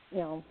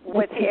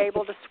 Was he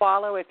able to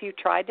swallow if you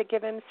tried to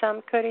give him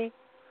some? Could he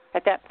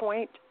at that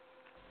point?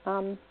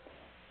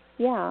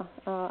 Yeah,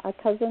 a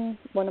cousin,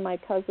 one of my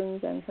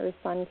cousins, and her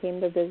son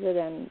came to visit,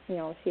 and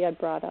she had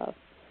brought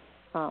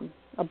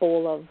a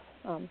bowl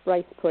of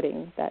rice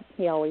pudding that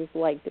he always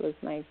liked. It was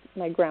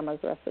my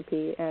grandma's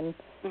recipe, and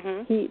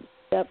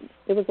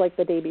it was like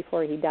the day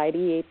before he died.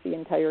 He ate the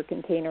entire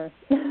container.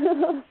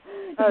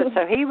 Oh,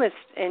 so he was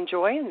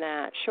enjoying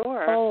that,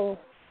 sure. Oh,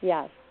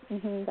 yes,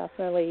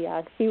 definitely.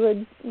 Yeah, she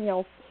would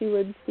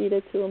feed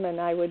it to him, and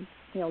I would,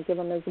 give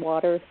him his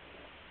water.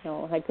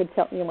 I could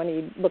tell when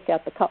he'd look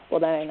at the cup.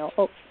 Well, then I know.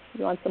 Oh,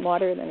 you want some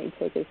water? Then he'd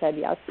shake his head,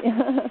 yes.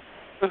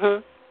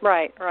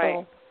 Right.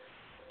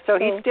 So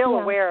he's still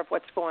aware of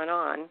what's going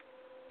on.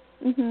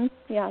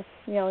 Yes.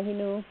 He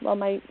knew. Well,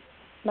 my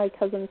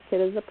cousin's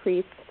kid is a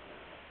priest.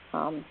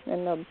 And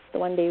the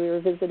one day we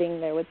were visiting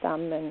there with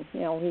them, and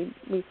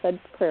we said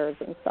prayers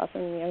and stuff,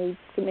 and he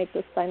could make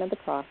the sign of the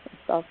cross and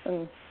stuff,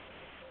 and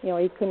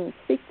he couldn't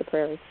speak the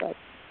prayers, but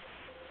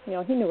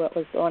he knew what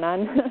was going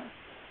on.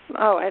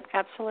 Oh,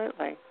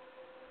 absolutely.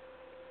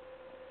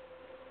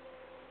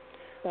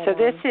 But, so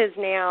this is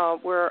now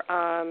we're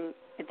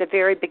at the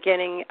very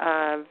beginning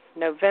of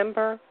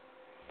November,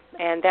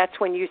 and that's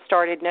when you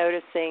started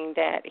noticing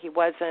that he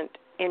wasn't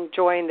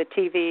enjoying the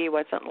TV,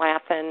 wasn't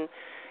laughing,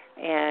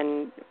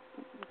 and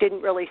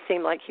didn't really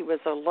seem like he was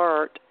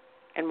alert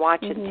and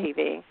watching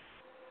TV.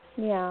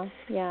 Yeah,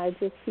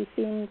 he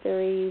seemed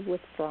very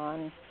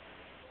withdrawn.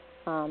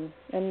 And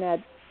that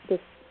this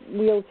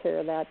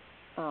wheelchair that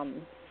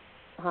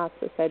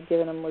hospice had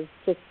given him was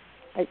just,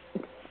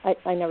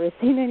 I never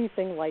seen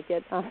anything like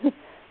it.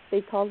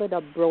 They called it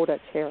a Broda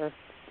chair.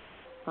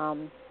 To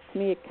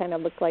me, it kind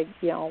of looked like,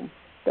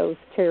 those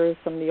chairs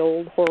from the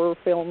old horror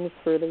films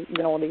for the,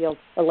 the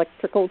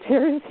electrical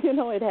chairs.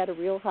 It had a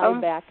real high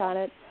back on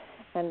it.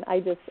 And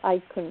I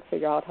couldn't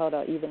figure out how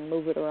to even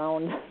move it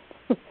around.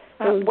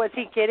 Was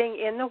he getting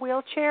in the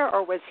wheelchair,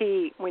 or was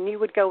he, when you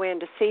would go in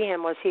to see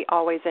him, was he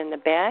always in the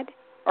bed,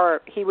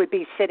 or he would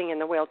be sitting in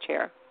the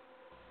wheelchair?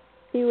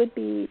 He would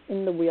be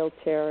in the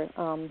wheelchair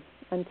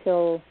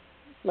until,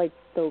 like,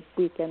 the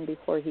weekend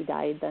before he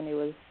died. Then he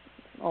was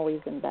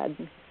always in bed.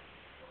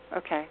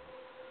 Okay.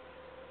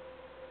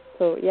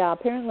 So, yeah,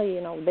 apparently,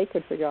 they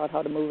could figure out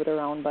how to move it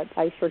around, but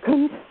I sure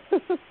couldn't.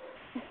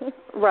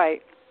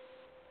 Right.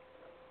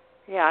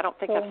 Yeah, I don't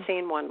think I've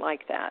seen one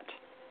like that.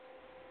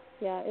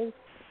 Yeah, it's,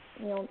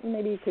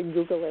 maybe you could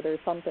Google it or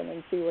something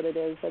and see what it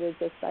is, but it's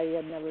just, I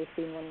had never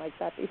seen one like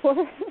that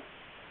before.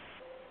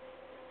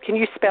 Can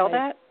you spell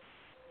that?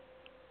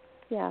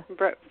 Yeah.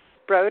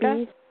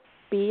 Broda?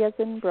 B as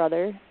in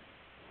brother,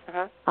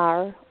 Uh-huh.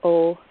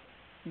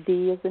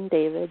 R-O-D as in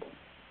David,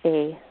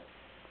 A.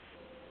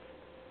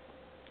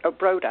 Oh,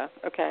 Broda.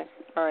 Okay.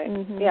 All right.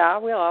 Mm-hmm. Yeah, I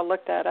will. I'll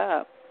look that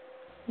up.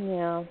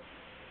 Yeah.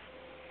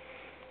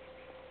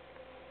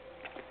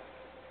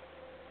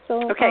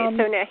 So, okay,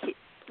 so now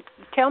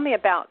tell me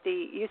about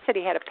you said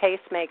he had a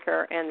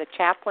pacemaker and the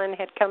chaplain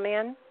had come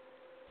in?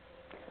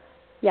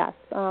 Yes.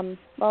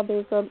 Well,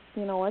 there's a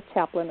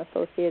chaplain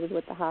associated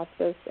with the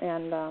hospice,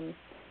 and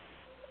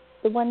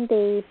the one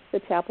day the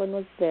chaplain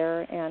was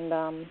there, and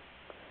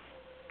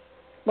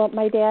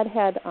my dad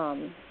had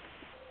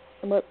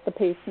with the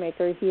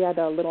pacemaker. He had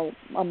a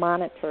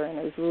monitor in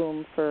his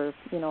room for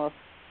if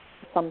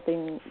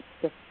something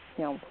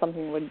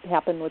something would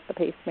happen with the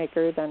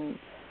pacemaker, then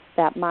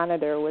that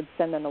monitor would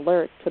send an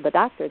alert to the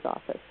doctor's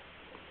office.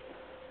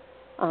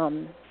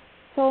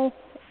 So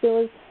there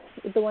was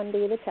the one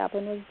day the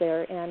chaplain was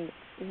there, and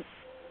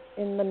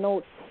in the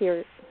notes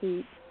here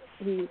he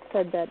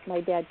said that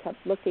my dad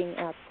kept looking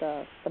at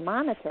the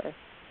monitor,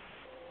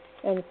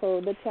 and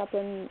so the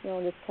chaplain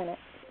just kind of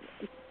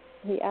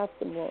he asked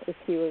him if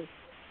he was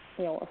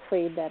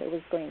afraid that it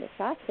was going to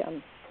shock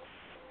him.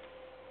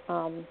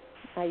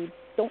 I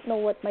don't know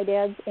what my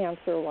dad's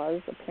answer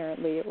was.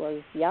 Apparently it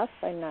was yes.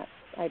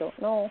 I don't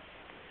know.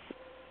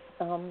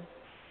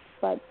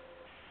 But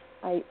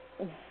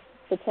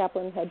the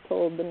chaplain had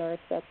told the nurse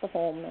at the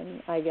home,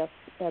 and I guess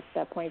at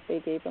that point they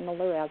gave him a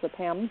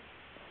lorazepam.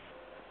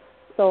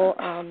 So,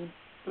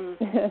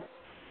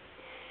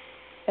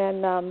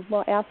 and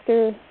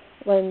after,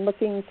 when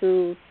looking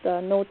through the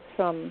notes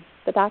from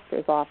the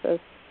doctor's office,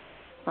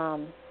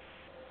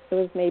 it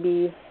was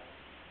maybe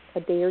a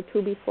day or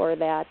two before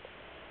that,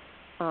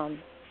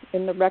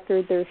 in the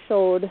record there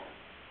showed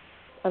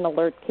an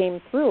alert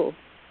came through.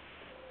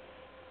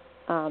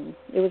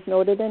 It was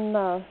noted in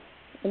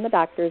the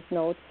doctor's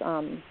notes.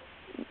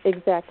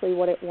 Exactly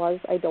what it was,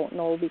 I don't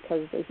know,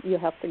 because you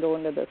have to go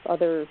into this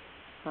other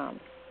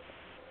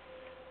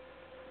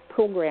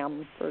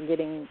program for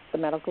getting the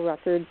medical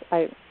records.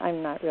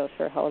 I'm not real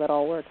sure how that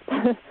all works,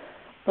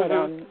 but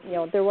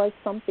there was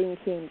something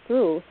came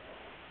through,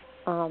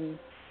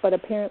 but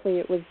apparently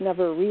it was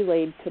never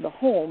relayed to the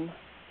home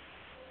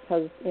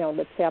because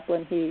the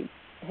chaplain, he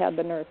had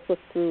the nurse look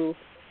through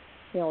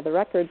the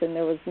records, and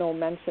there was no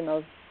mention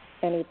of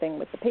anything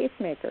with the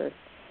pacemaker.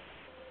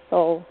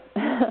 So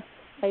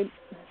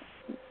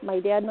my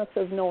dad must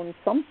have known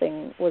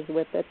something was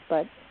with it,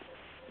 but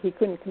he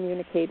couldn't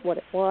communicate what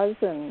it was,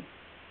 and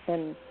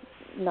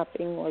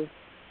nothing was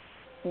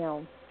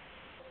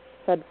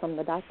said from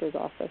the doctor's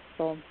office.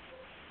 So,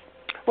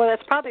 well,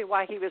 that's probably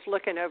why he was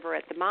looking over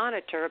at the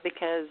monitor,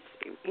 because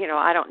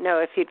I don't know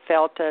if he'd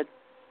felt a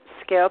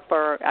skip,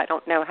 or I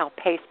don't know how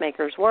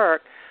pacemakers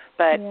work,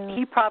 but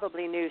he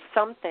probably knew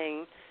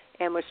something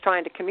and was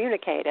trying to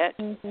communicate it.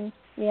 Mm-hmm.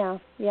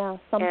 Yeah,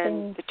 something.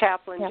 And the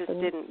chaplain happened.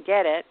 just didn't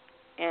get it,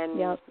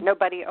 and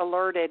nobody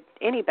alerted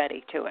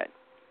anybody to it.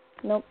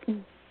 Nope.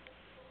 It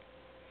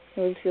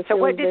was just, so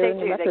what did they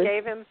do? The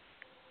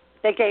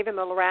They gave him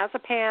a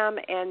lorazepam,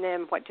 and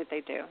then what did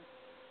they do?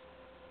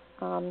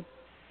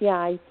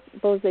 I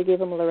suppose they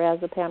gave him a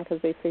lorazepam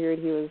because they figured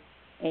he was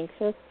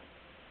anxious.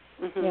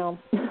 Mm-hmm.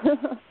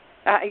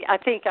 I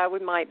think I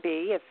might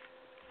be.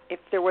 If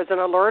there was an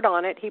alert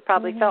on it, he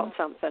probably felt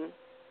something.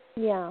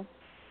 Yeah.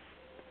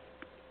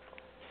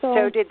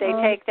 So did they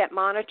take that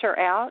monitor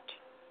out?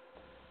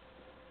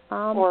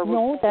 Or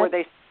no, were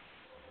they?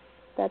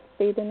 That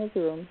stayed in his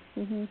room.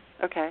 Mm-hmm.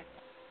 Okay.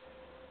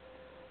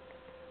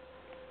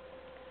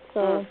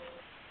 So.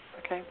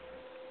 Okay.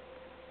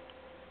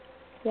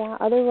 Yeah.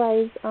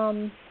 Otherwise,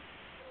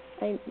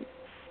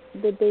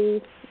 the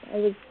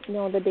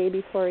day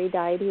before he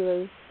died, he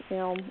was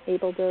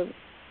able to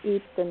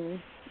eat and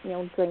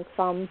drink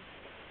some.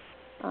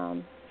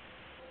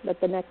 But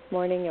the next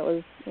morning it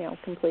was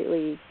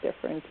completely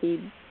different. He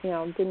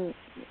didn't.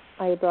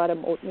 I brought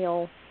him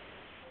oatmeal.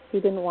 He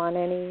didn't want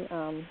any.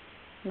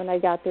 When I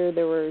got there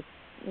were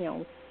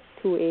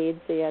 2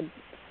 aides. They had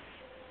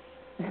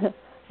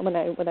when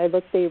I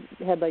looked, they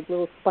had like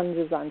little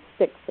sponges on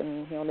sticks,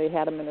 and they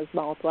had them in his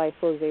mouth. Well, I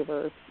suppose they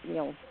were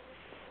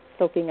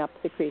soaking up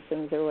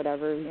secretions or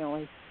whatever.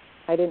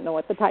 I didn't know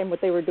at the time what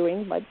they were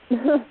doing, but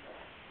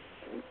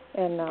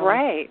and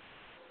right.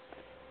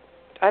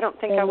 I don't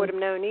think I would have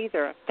known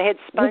either. They had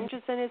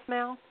sponges in his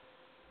mouth?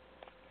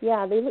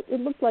 Yeah,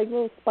 it looked like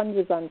little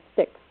sponges on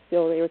sticks.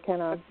 So they were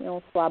kind of,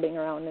 slobbing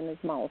around in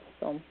his mouth.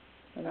 So,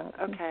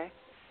 okay.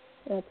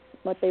 That's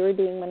what they were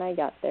doing when I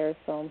got there.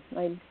 So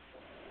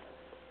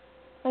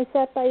I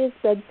sat by his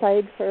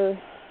bedside for,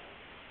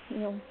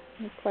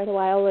 quite a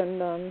while,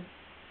 and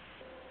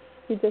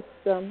he just,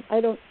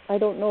 I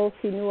don't know if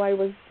he knew I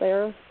was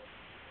there,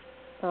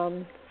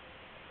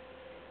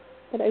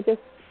 But I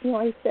just,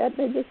 I sat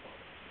and I just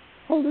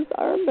held his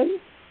arm and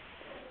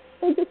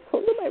I just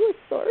told him I was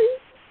sorry,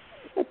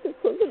 that this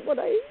wasn't what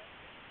I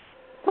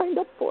signed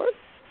up for.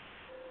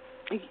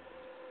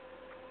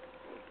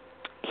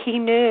 He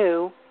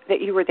knew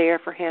that you were there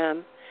for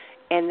him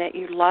and that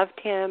you loved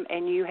him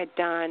and you had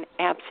done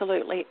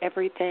absolutely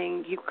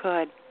everything you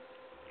could.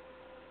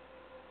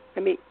 I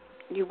mean,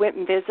 you went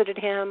and visited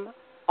him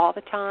all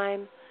the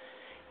time,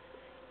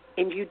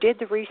 and you did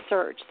the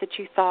research that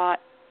you thought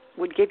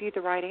would give you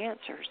the right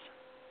answers.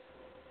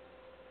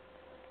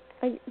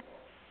 I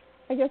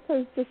guess I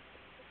was just,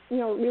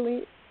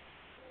 really,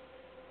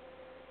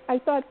 I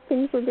thought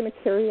things were going to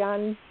carry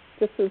on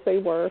just as they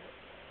were.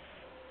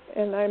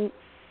 And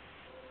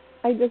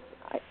I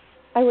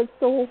was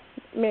so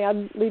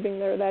mad leaving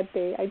there that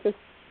day. I just,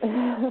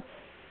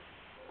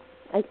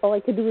 all I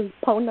could do was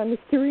pound on the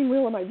steering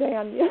wheel of my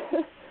van.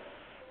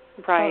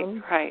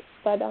 Right.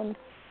 But,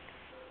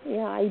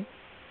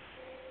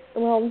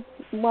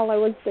 while I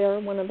was there,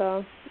 one of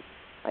the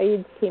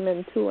aides came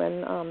in too,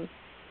 and,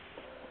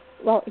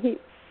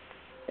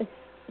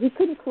 he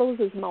couldn't close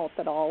his mouth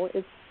at all.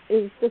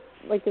 It's just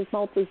like his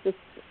mouth was just,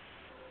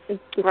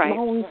 it's this right.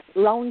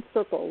 round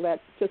circle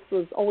that just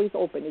was always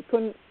open. He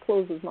couldn't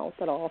close his mouth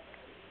at all.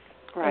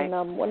 Right.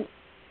 And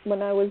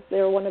when I was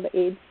there, one of the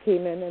aides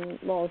came in and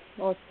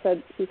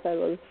he said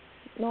was,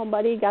 "No,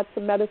 buddy, got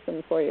some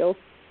medicine for you."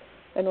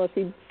 And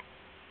he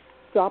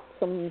dropped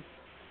some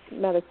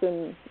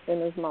medicine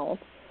in his mouth,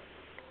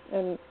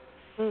 and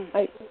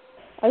I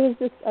was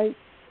just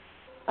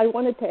I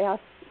wanted to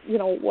ask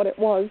what it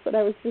was, but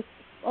I was just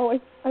I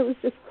was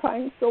just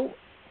crying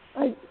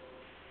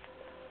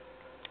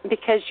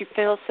because you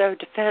feel so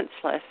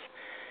defenseless,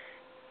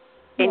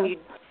 and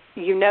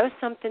you know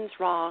something's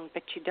wrong,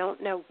 but you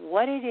don't know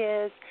what it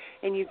is,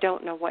 and you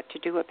don't know what to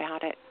do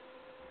about it,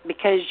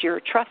 because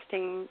you're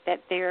trusting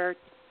that they're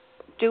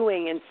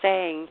doing and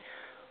saying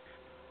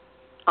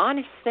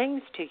honest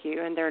things to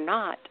you, and they're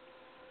not.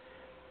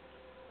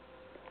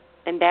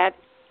 And that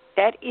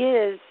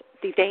is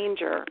the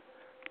danger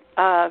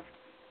of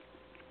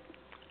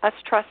us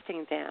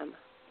trusting them.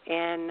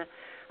 And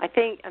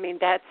I mean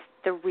that's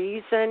the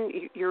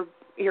reason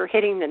you're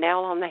hitting the nail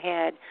on the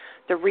head.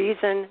 The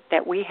reason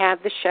that we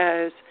have the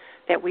shows,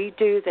 that we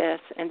do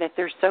this, and that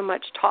there's so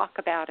much talk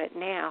about it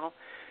now,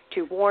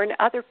 to warn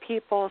other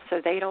people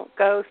so they don't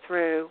go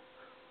through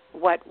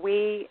what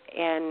we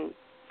and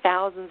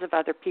thousands of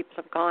other people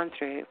have gone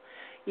through.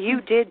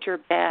 You did your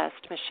best,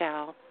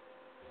 Michele.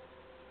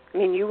 I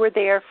mean, you were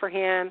there for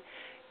him.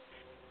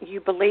 You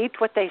believed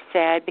what they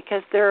said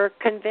because they're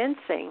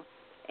convincing.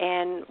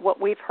 And what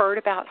we've heard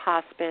about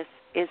hospice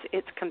is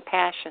it's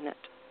compassionate.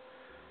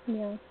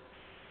 Yeah.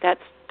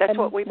 That's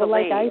what we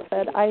believe. Like I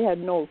said, I had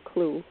no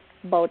clue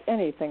about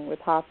anything with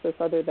hospice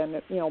other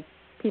than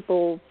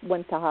people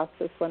went to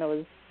hospice when it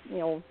was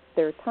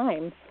their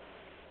time,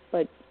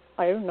 but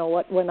I don't know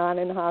what went on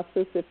in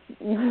hospice, if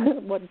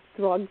what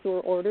drugs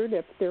were ordered,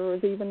 if there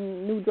was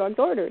even new drugs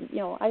ordered.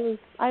 I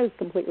was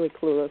completely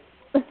clueless.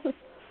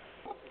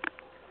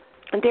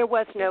 And there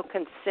was no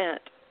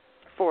consent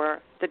for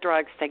the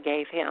drugs they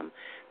gave him.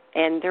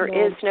 And there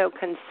is no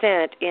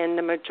consent in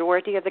the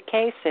majority of the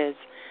cases.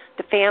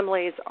 The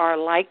families are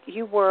like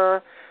you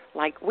were,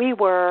 like we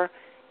were.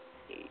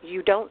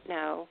 You don't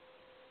know,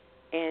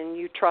 and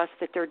you trust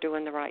that they're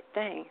doing the right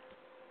thing.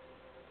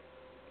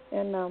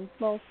 And,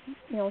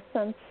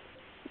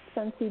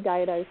 since he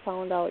died, I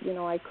found out,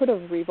 I could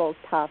have revoked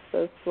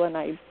hospice when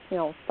I,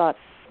 thought,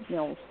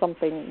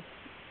 something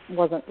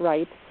wasn't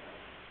right.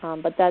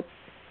 But that,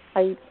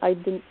 I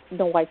didn't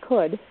know I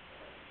could.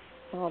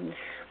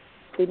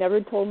 They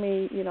never told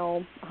me,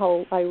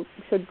 how I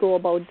should go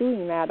about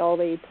doing that. All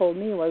they told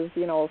me was,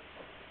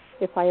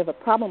 if I have a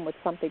problem with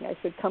something, I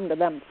should come to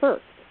them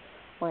first.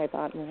 Well, I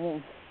thought,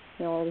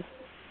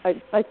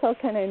 I felt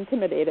kind of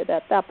intimidated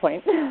at that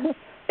point.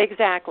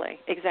 Exactly.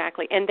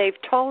 And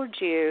they've told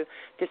you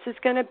this is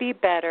going to be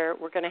better.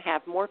 We're going to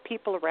have more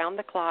people around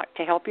the clock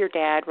to help your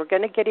dad. We're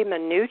going to get him a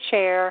new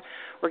chair.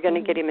 We're going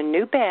to get him a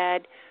new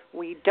bed.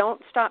 We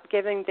don't stop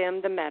giving them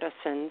the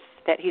medicines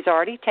that he's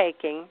already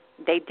taking.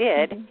 They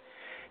did. Mm-hmm.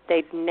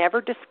 They've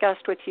never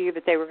discussed with you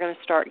that they were going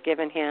to start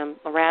giving him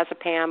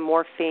lorazepam,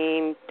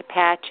 morphine, the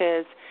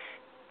patches.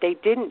 They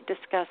didn't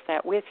discuss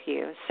that with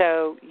you.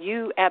 So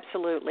you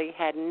absolutely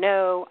had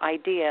no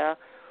idea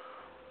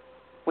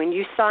when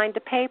you signed the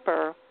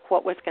paper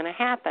what was going to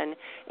happen.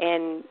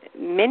 And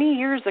many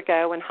years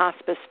ago when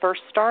hospice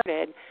first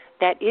started,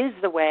 that is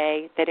the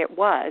way that it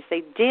was.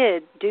 They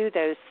did do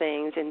those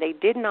things, and they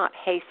did not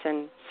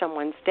hasten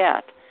someone's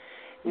death.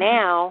 Mm-hmm.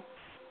 Now,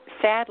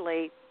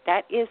 sadly,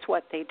 that is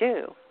what they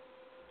do.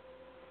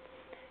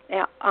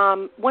 Now,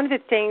 one of the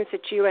things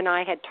that you and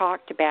I had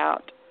talked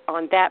about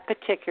on that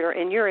particular,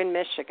 and you're in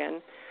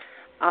Michigan,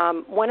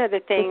 one of the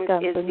things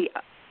is the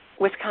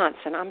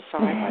Wisconsin. I'm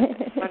sorry.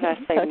 What did I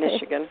say? Okay.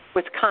 Michigan.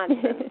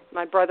 Wisconsin.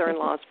 My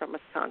brother-in-law is from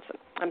Wisconsin.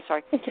 I'm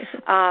sorry.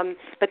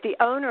 But the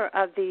owner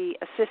of the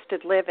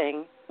assisted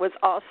living was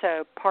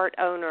also part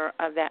owner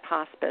of that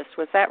hospice.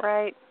 Was that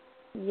right?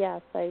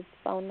 Yes, I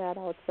found that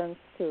out since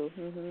too.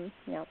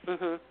 Yep.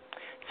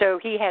 So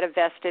he had a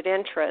vested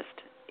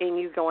interest in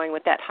you going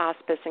with that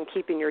hospice and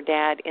keeping your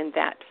dad in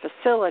that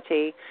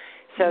facility.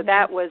 So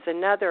that was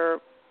another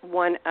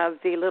one of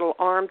the little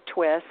arm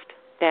twists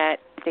that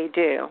they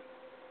do.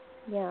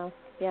 Yeah.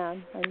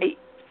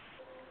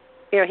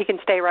 He can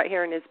stay right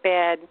here in his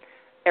bed.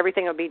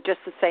 Everything will be just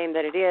the same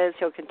that it is.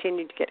 He'll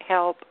continue to get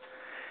help.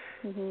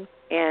 And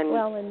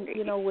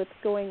with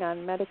going on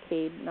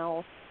Medicaid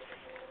now,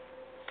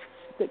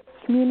 the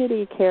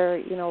community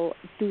care,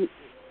 do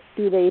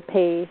they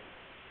pay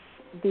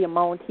the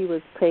amount he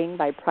was paying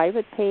by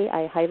private pay?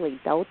 I highly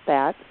doubt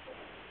that.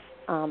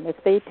 If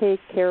they take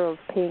care of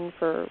paying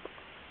for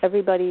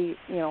everybody,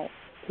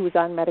 who's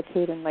on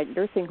Medicaid in like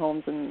nursing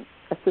homes and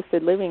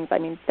assisted livings, I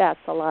mean, that's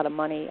a lot of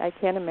money. I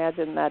can't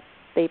imagine that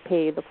they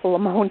pay the full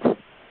amount.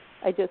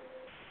 I just,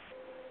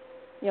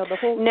 the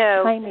whole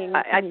timing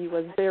to me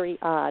was very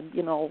odd,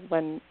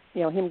 when,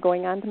 him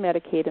going on to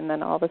Medicaid and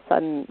then all of a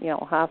sudden,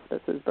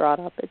 hospice is brought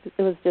up.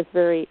 It was just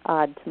very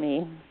odd to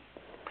me.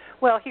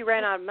 Well, he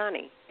ran out of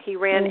money. He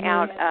ran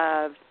out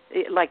of,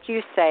 like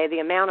you say, the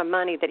amount of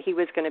money that he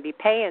was going to be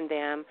paying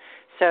them.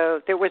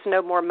 So there was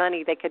no more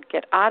money they could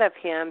get out of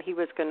him. He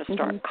was going to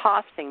start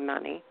costing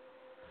money.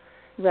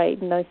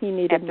 Right, and he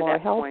needed more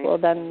help. Well,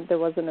 then there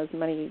wasn't as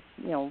many,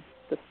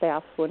 the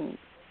staff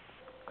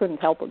couldn't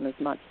help him as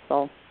much.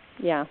 So,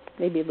 yeah,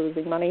 maybe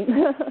losing money.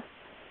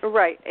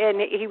 Right,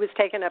 and he was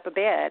taking up a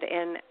bed.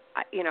 And,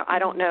 I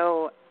don't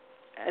know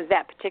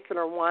that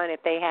particular one,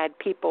 if they had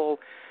people,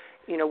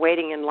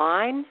 waiting in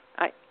line.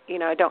 I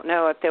don't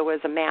know if there was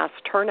a mass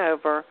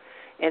turnover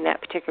in that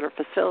particular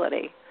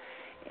facility.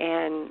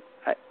 And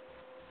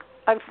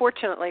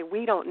unfortunately,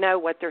 we don't know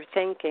what they're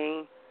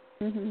thinking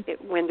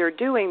when they're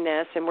doing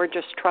this, and we're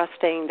just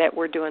trusting that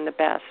we're doing the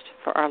best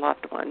for our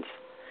loved ones.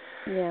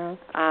 Yeah.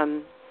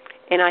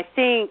 And I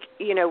think,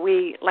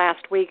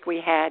 last week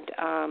we had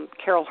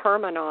Carol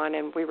Herman on,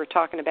 and we were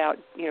talking about,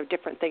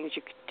 different things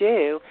you could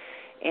do.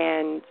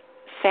 And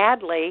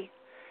sadly,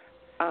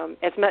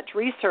 as much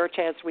research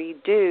as we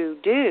do,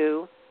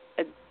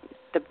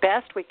 the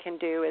best we can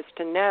do is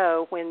to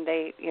know when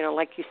they,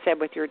 like you said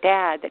with your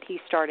dad, that he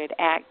started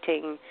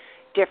acting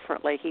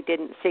differently. He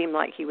didn't seem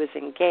like he was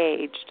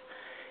engaged.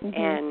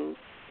 And,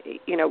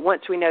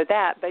 once we know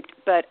that,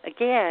 but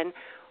again,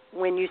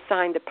 when you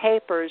signed the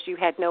papers, you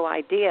had no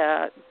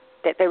idea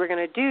that they were going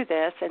to do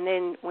this. And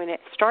then when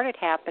it started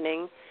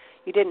happening,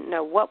 you didn't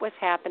know what was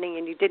happening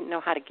and you didn't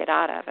know how to get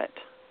out of it.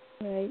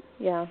 Right,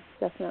 yeah,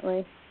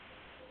 definitely.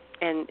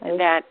 And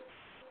that,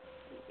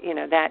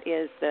 that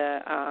is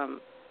the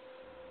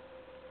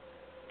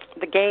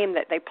game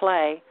that they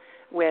play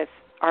with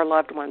our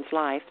loved ones'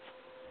 lives.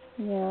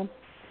 Yeah.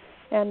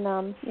 And,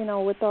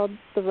 with all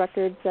the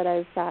records that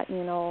I've got,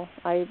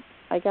 I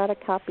got a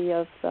copy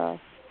of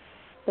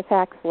the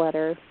fax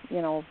letter,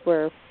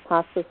 where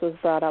hospice was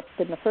brought up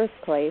in the first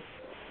place.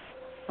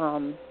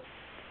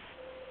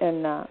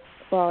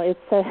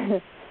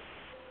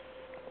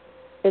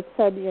 It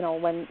said,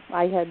 when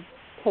I had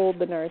told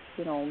the nurse,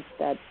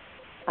 that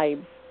I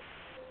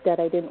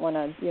didn't want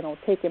to,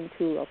 take him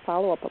to a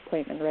follow-up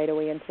appointment right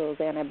away until his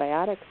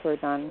antibiotics were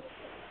done.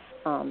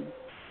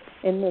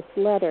 In this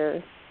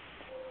letter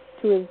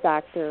to his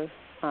doctor,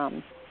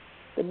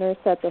 the nurse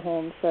at the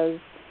home says,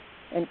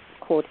 and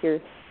quote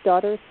here,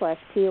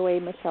 daughter/POA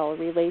Michele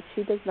relates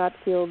she does not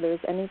feel there's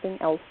anything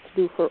else to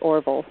do for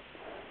Orville.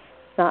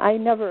 Now, I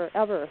never,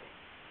 ever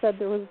said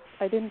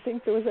I didn't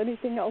think there was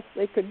anything else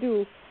they could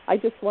do. I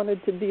just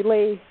wanted to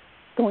delay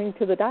going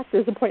to the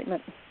doctor's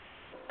appointment.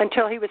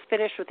 Until he was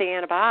finished with the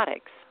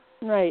antibiotics.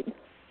 Right.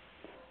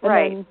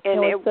 And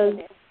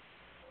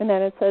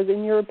then it says,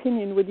 in your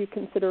opinion, would you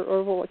consider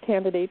Orville a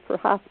candidate for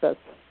hospice?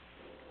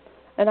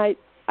 And I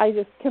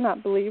just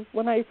cannot believe,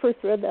 when I first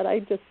read that, I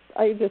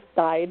just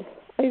died.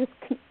 I just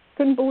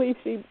couldn't believe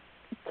she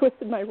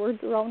twisted my words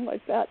around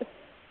like that.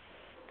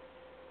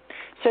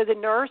 So the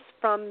nurse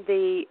from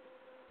the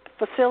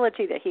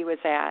facility that he was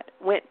at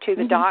went to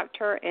the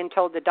doctor and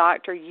told the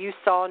doctor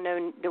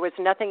there was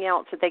nothing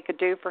else that they could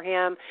do for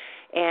him,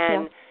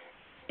 and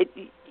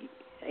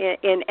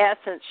in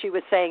essence she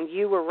was saying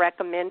you were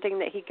recommending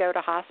that he go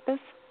to hospice,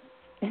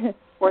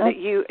 or that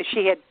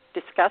she had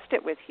discussed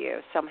it with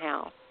you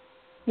somehow.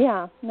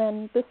 Yeah, and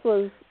then this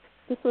was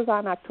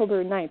on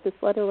October 9th. This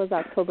letter was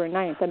October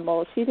 9th, and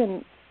she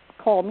didn't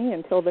call me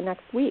until the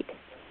next week.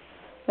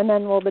 And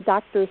then, the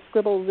doctor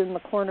scribbles in the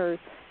corner,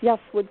 yes,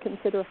 would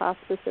consider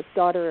hospice if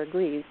daughter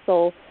agrees.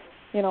 So,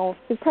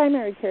 his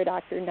primary care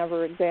doctor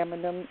never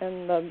examined him,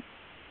 and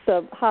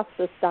the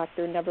hospice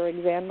doctor never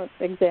examined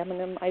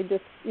him. I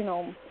just, you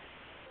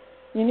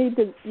need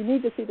to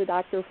see the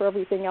doctor for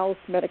everything else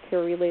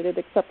Medicare related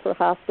except for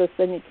hospice.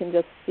 Then you can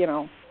just,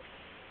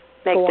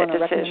 make go the on a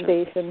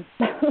decision.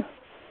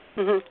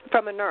 Recommendation.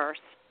 From a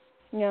nurse.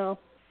 Yeah.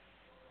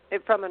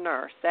 From a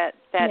nurse. That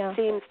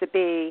seems to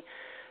be.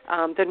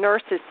 The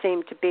nurses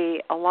seem to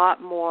be a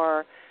lot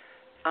more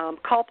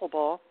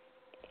culpable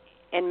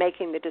in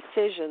making the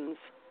decisions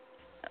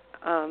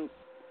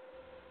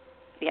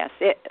yes.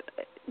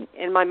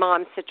 In my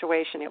mom's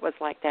situation, it was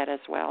like that as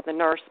well. The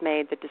nurse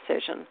made the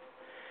decision.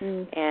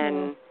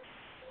 And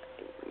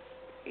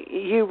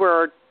you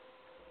were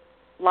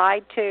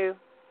lied to,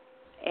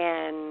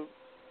 and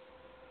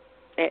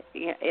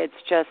it's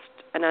just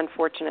an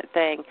unfortunate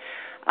thing.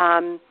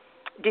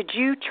 Did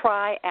you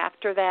try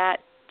after that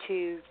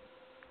to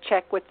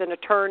check with an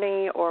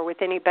attorney or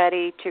with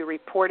anybody to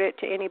report it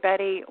to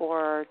anybody,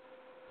 or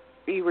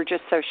you were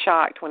just so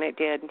shocked when it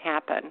did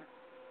happen?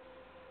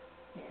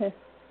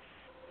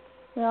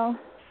 Well,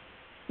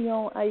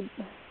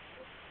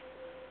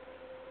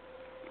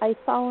 I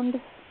found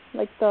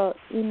like the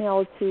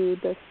email to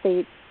the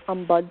state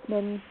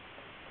ombudsman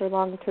for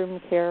long-term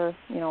care,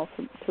 to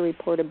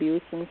report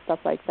abuse and stuff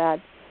like that.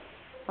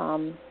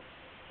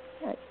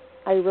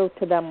 I wrote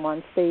to them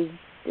once. They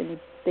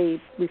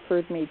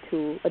referred me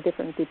to a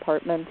different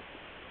department,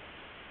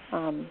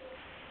 and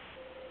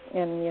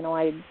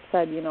I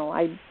said,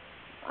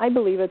 I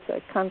believe it's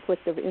a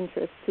conflict of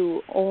interest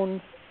to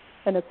own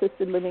an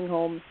assisted living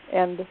home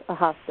and a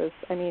hospice.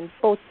 I mean,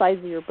 both sides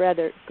of your bread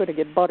are going to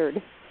get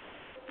buttered.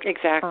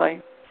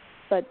 Exactly.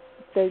 But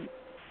the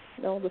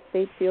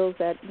state feels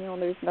that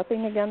there's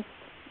nothing against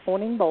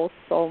owning both.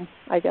 So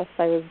I guess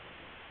I was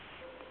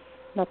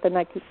nothing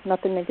I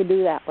could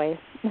do that way.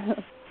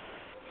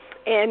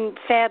 And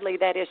sadly,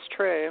 that is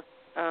true.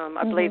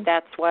 I believe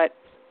that's what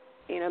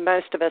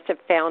most of us have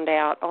found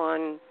out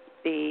on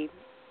the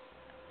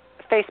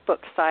Facebook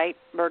site,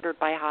 Murdered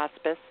by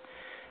Hospice.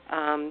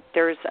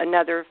 There's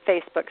another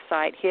Facebook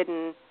site,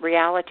 Hidden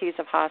Realities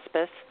of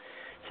Hospice.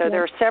 So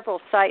there are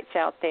several sites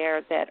out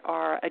there that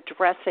are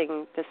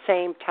addressing the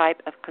same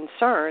type of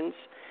concerns.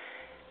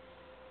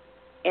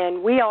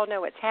 And we all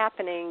know it's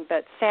happening,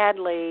 but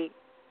sadly,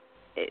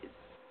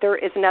 there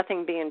is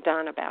nothing being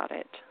done about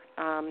it.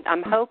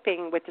 I'm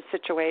hoping with the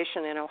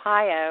situation in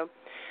Ohio,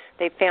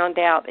 they found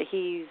out that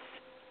he's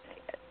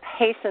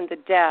hastened the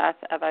death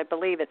of, I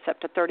believe it's up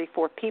to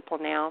 34 people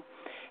now,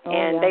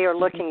 and they are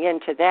looking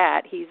into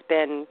that. He's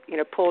been,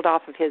 pulled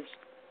off of his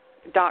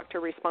doctor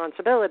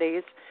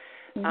responsibilities.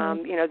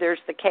 There's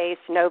the case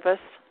Novus,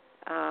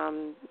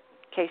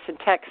 case in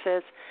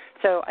Texas.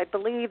 So I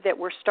believe that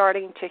we're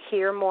starting to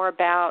hear more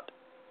about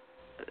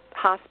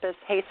hospice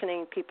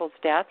hastening people's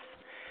deaths.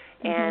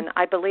 And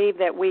I believe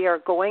that we are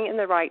going in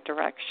the right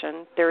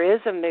direction. There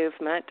is a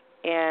movement,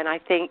 and I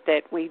think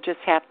that we just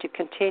have to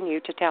continue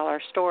to tell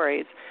our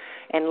stories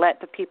and let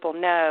the people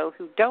know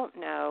who don't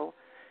know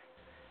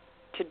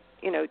to,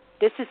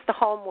 this is the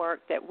homework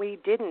that we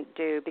didn't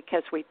do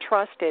because we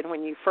trusted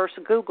when you first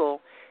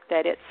Google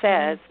that it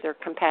says they're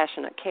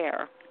compassionate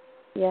care.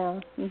 Yeah.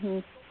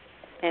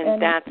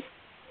 And that's,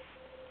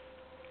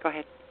 go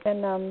ahead.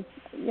 And,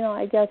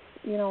 I guess,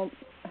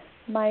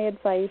 my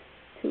advice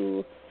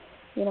to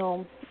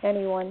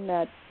anyone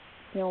that,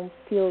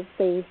 feels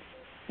they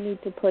need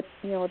to put,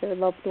 their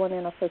loved one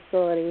in a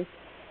facility,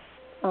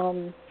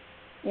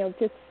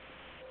 just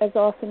as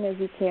often as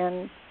you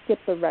can, get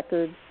the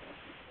records,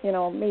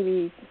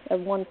 maybe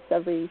once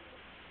every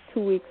 2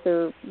 weeks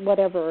or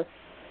whatever,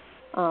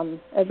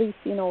 at least,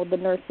 the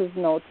nurse's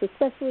notes,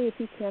 especially if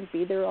you can't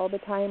be there all the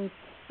time,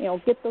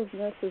 get those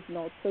nurse's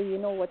notes so you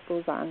know what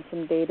goes on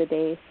from day to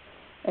day,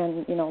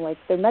 and, like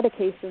their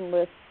medication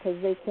list,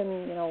 because they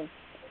can,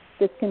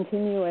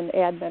 discontinue and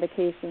add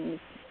medications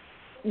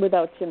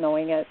without you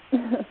knowing it.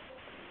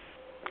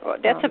 Well,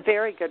 that's a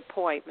very good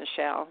point,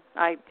 Michele.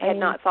 I had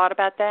not thought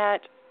about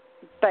that,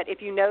 but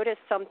if you notice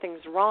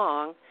something's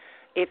wrong,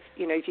 if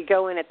you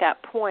go in at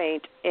that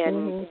point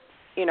and,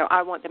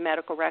 I want the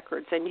medical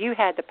records, and you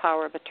had the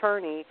power of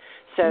attorney,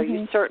 so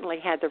you certainly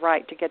had the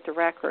right to get the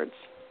records.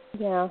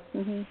 Yeah,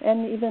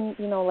 and even,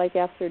 like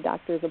after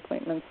doctor's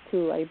appointments,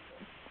 too,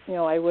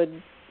 I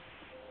would,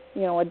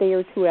 a day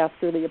or two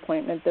after the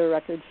appointment, the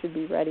records should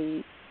be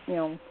ready,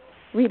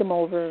 read them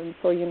over, and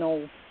so you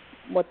know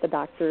what the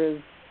doctor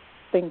is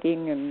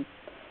thinking, and,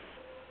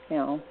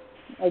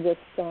 I just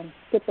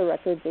get the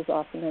records as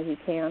often as you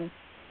can.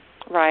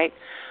 Right.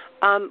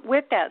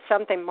 With that,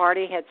 something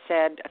Marty had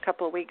said a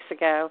couple of weeks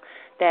ago,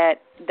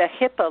 that the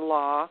HIPAA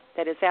law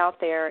that is out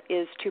there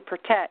is to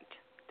protect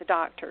the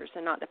doctors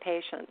and not the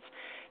patients.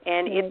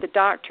 And if the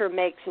doctor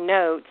makes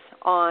notes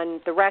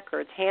on the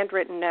records,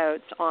 handwritten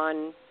notes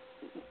on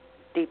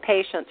the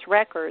patient's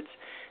records,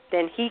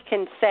 then he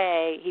can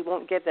say he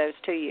won't give those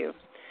to you.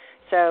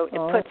 So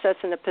it puts us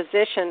in the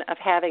position of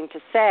having to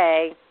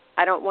say,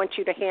 I don't want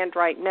you to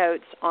handwrite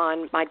notes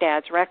on my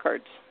dad's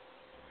records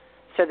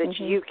so that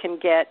you can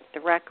get the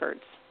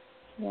records.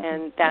 Yeah.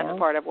 And that's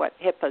part of what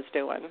HIPAA's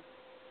doing.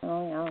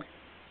 Oh, yeah.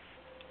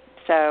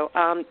 So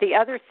the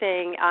other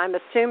thing, I'm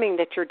assuming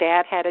that your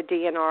dad had a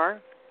DNR?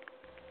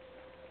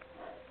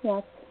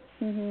 Yes.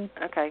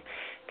 Okay.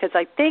 Because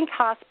I think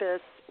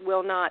hospice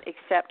will not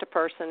accept a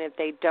person if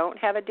they don't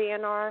have a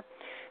DNR,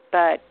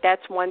 but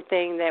that's one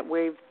thing that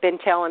we've been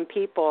telling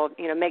people,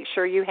 make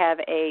sure you have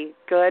a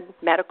good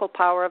medical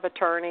power of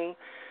attorney,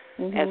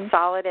 as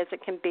solid as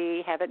it can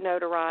be, have it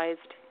notarized,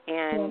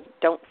 and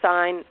don't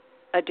sign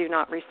a do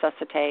not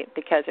resuscitate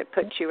because it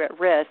puts you at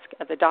risk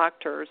of the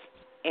doctors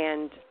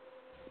and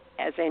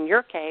as in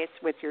your case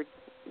with your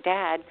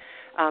dad,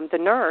 the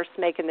nurse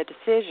making the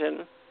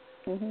decision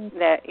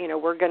that,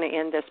 we're going to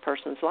end this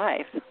person's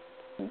life.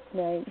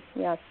 Right.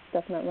 Yes,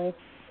 definitely.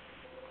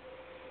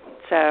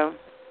 So,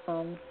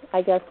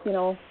 I guess,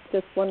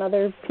 just one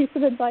other piece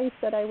of advice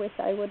that I wish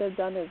I would have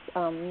done is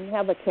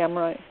have a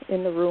camera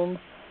in the room.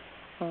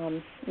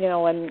 And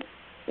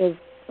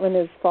when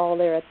his fall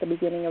there at the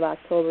beginning of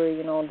October,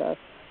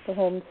 the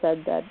home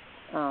said that,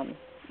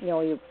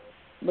 he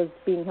was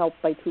being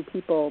helped by 2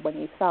 people when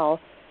he fell,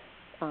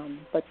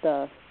 but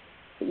the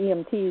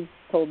EMTs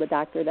told the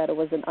doctor that it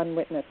was an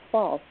unwitnessed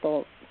fall.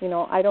 So,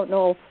 I don't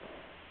know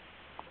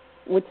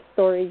which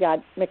story got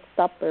mixed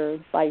up or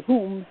by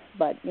whom,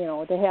 but,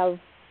 to have,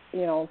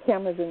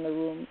 cameras in the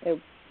room,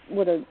 it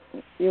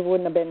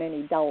wouldn't have been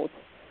any doubt.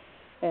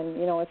 And,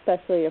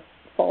 especially if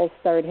falls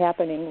started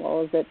happening,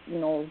 well, is it,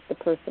 the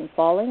person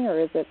falling, or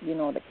is it,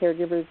 the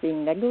caregivers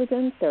being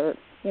negligent, or,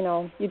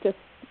 you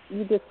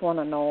just want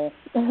to know.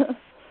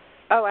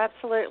 Oh,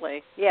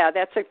 absolutely. Yeah,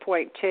 that's a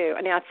point, too.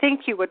 And I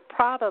think you would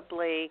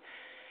probably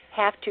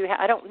have to,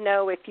 I don't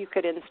know if you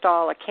could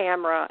install a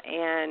camera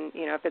and,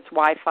 if it's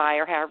Wi-Fi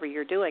or however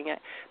you're doing it,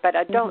 but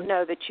I don't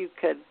know that you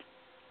could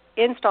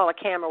install a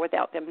camera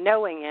without them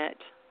knowing it.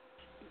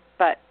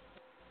 But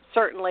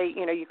certainly,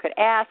 you could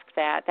ask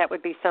that. That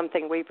would be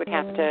something we would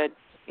have to,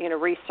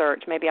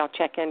 research. Maybe I'll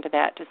check into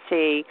that to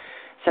see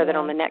so that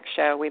on the next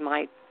show we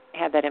might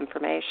have that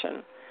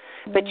information.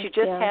 But you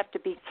just have to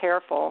be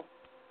careful.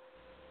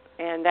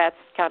 And that's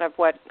kind of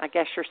what I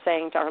guess you're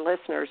saying to our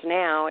listeners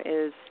now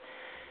is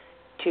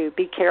to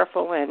be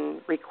careful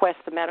and request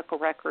the medical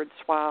records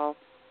while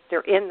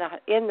they're in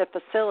the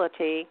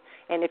facility.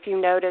 And if you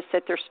notice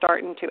that they're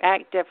starting to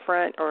act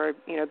different or,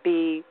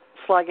 be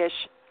sluggish,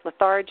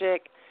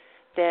 lethargic,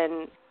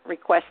 then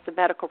request the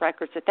medical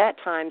records at that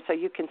time so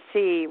you can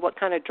see what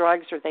kind of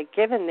drugs are they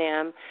giving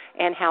them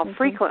and how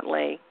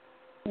frequently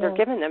they're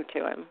giving them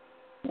to him.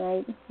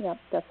 Right. Yep,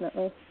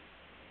 definitely.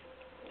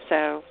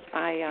 So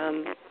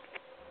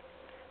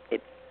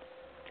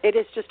it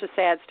is just a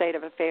sad state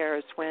of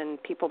affairs when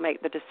people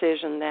make the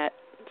decision that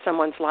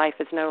someone's life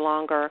is no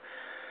longer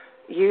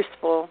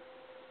useful,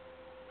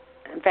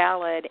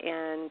 valid,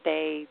 and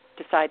they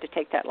decide to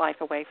take that life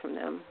away from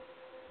them.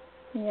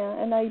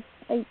 Yeah, and I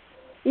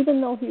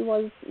even though he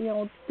was,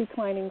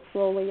 declining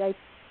slowly,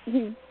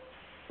 he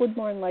would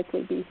more than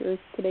likely be here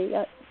today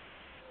yet.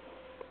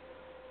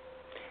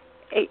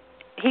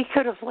 He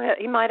could have lived.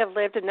 He might have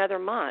lived another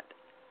month,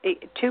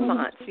 2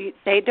 months.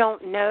 They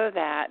don't know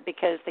that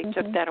because they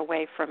took that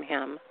away from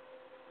him.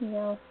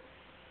 Yeah.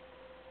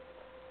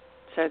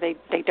 So they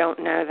don't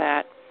know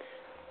that.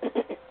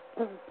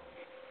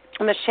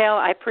 Michele,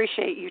 I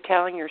appreciate you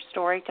telling your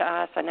story to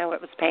us. I know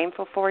it was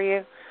painful for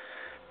you,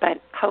 but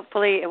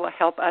hopefully it will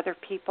help other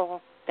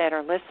people that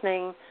are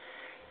listening,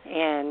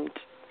 and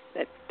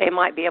that they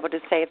might be able to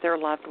save their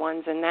loved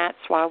ones, and that's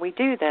why we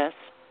do this.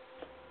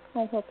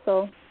 I hope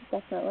so,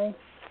 definitely.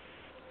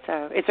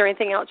 So, is there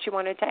anything else you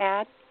wanted to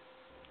add?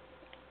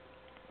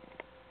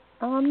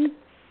 No,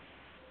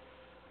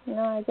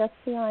 I guess,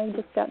 I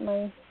just got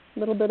my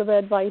little bit of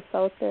advice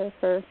out there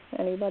for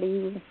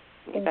anybody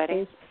who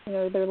thinks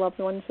their loved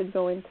one should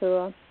go into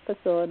a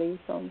facility.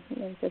 So,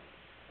 just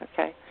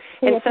okay.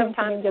 And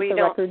sometimes we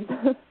don't.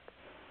 Records.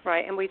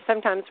 Right, and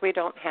sometimes we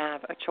don't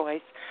have a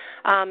choice.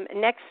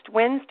 Next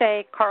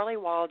Wednesday, Carly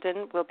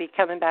Walden will be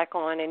coming back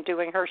on and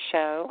doing her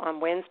show on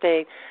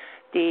Wednesday,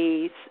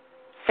 the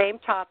same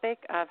topic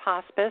of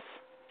hospice,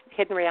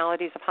 hidden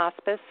realities of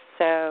hospice.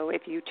 So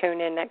if you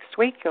tune in next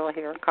week, you'll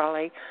hear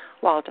Carly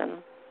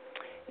Walden.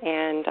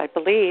 And I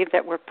believe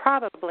that we're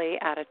probably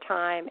out of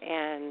time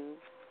and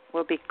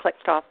will be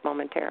clicked off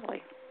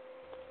momentarily.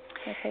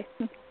 Okay.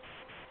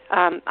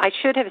 I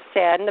should have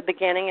said in the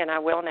beginning, and I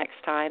will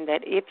next time,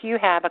 that if you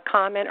have a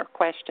comment or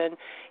question,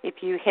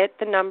 if you hit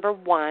the number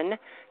 1,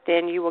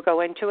 then you will go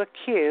into a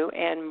queue,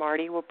 and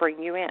Marty will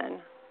bring you in.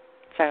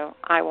 So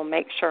I will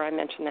make sure I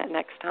mention that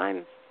next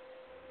time.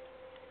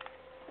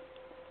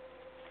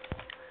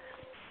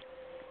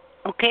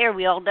 Okay, are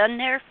we all done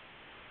there?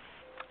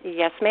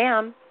 Yes,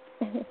 ma'am.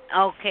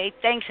 Okay,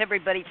 thanks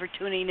everybody for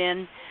tuning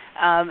in.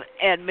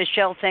 And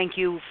Michele, thank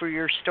you for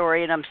your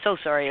story, and I'm so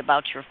sorry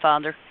about your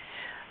father.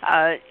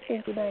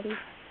 Thank you, Marty.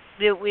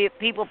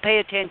 People pay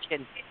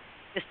attention.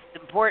 This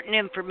is important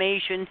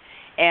information,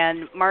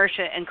 and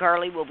Marsha and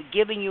Carly will be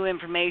giving you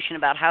information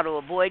about how to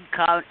avoid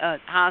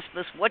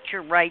hospice, what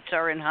your rights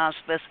are in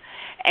hospice,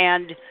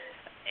 and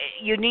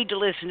you need to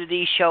listen to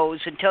these shows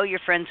and tell your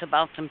friends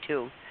about them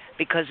too,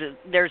 because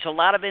there's a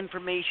lot of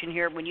information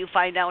here. When you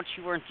find out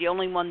you weren't the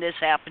only one this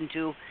happened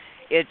to,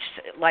 it's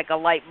like a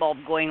light bulb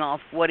going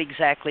off what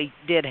exactly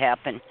did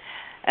happen.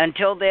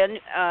 Until then,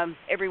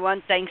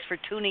 everyone, thanks for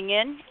tuning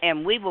in,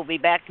 and we will be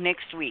back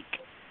next week.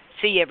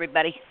 See you,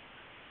 everybody.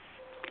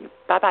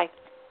 Bye-bye.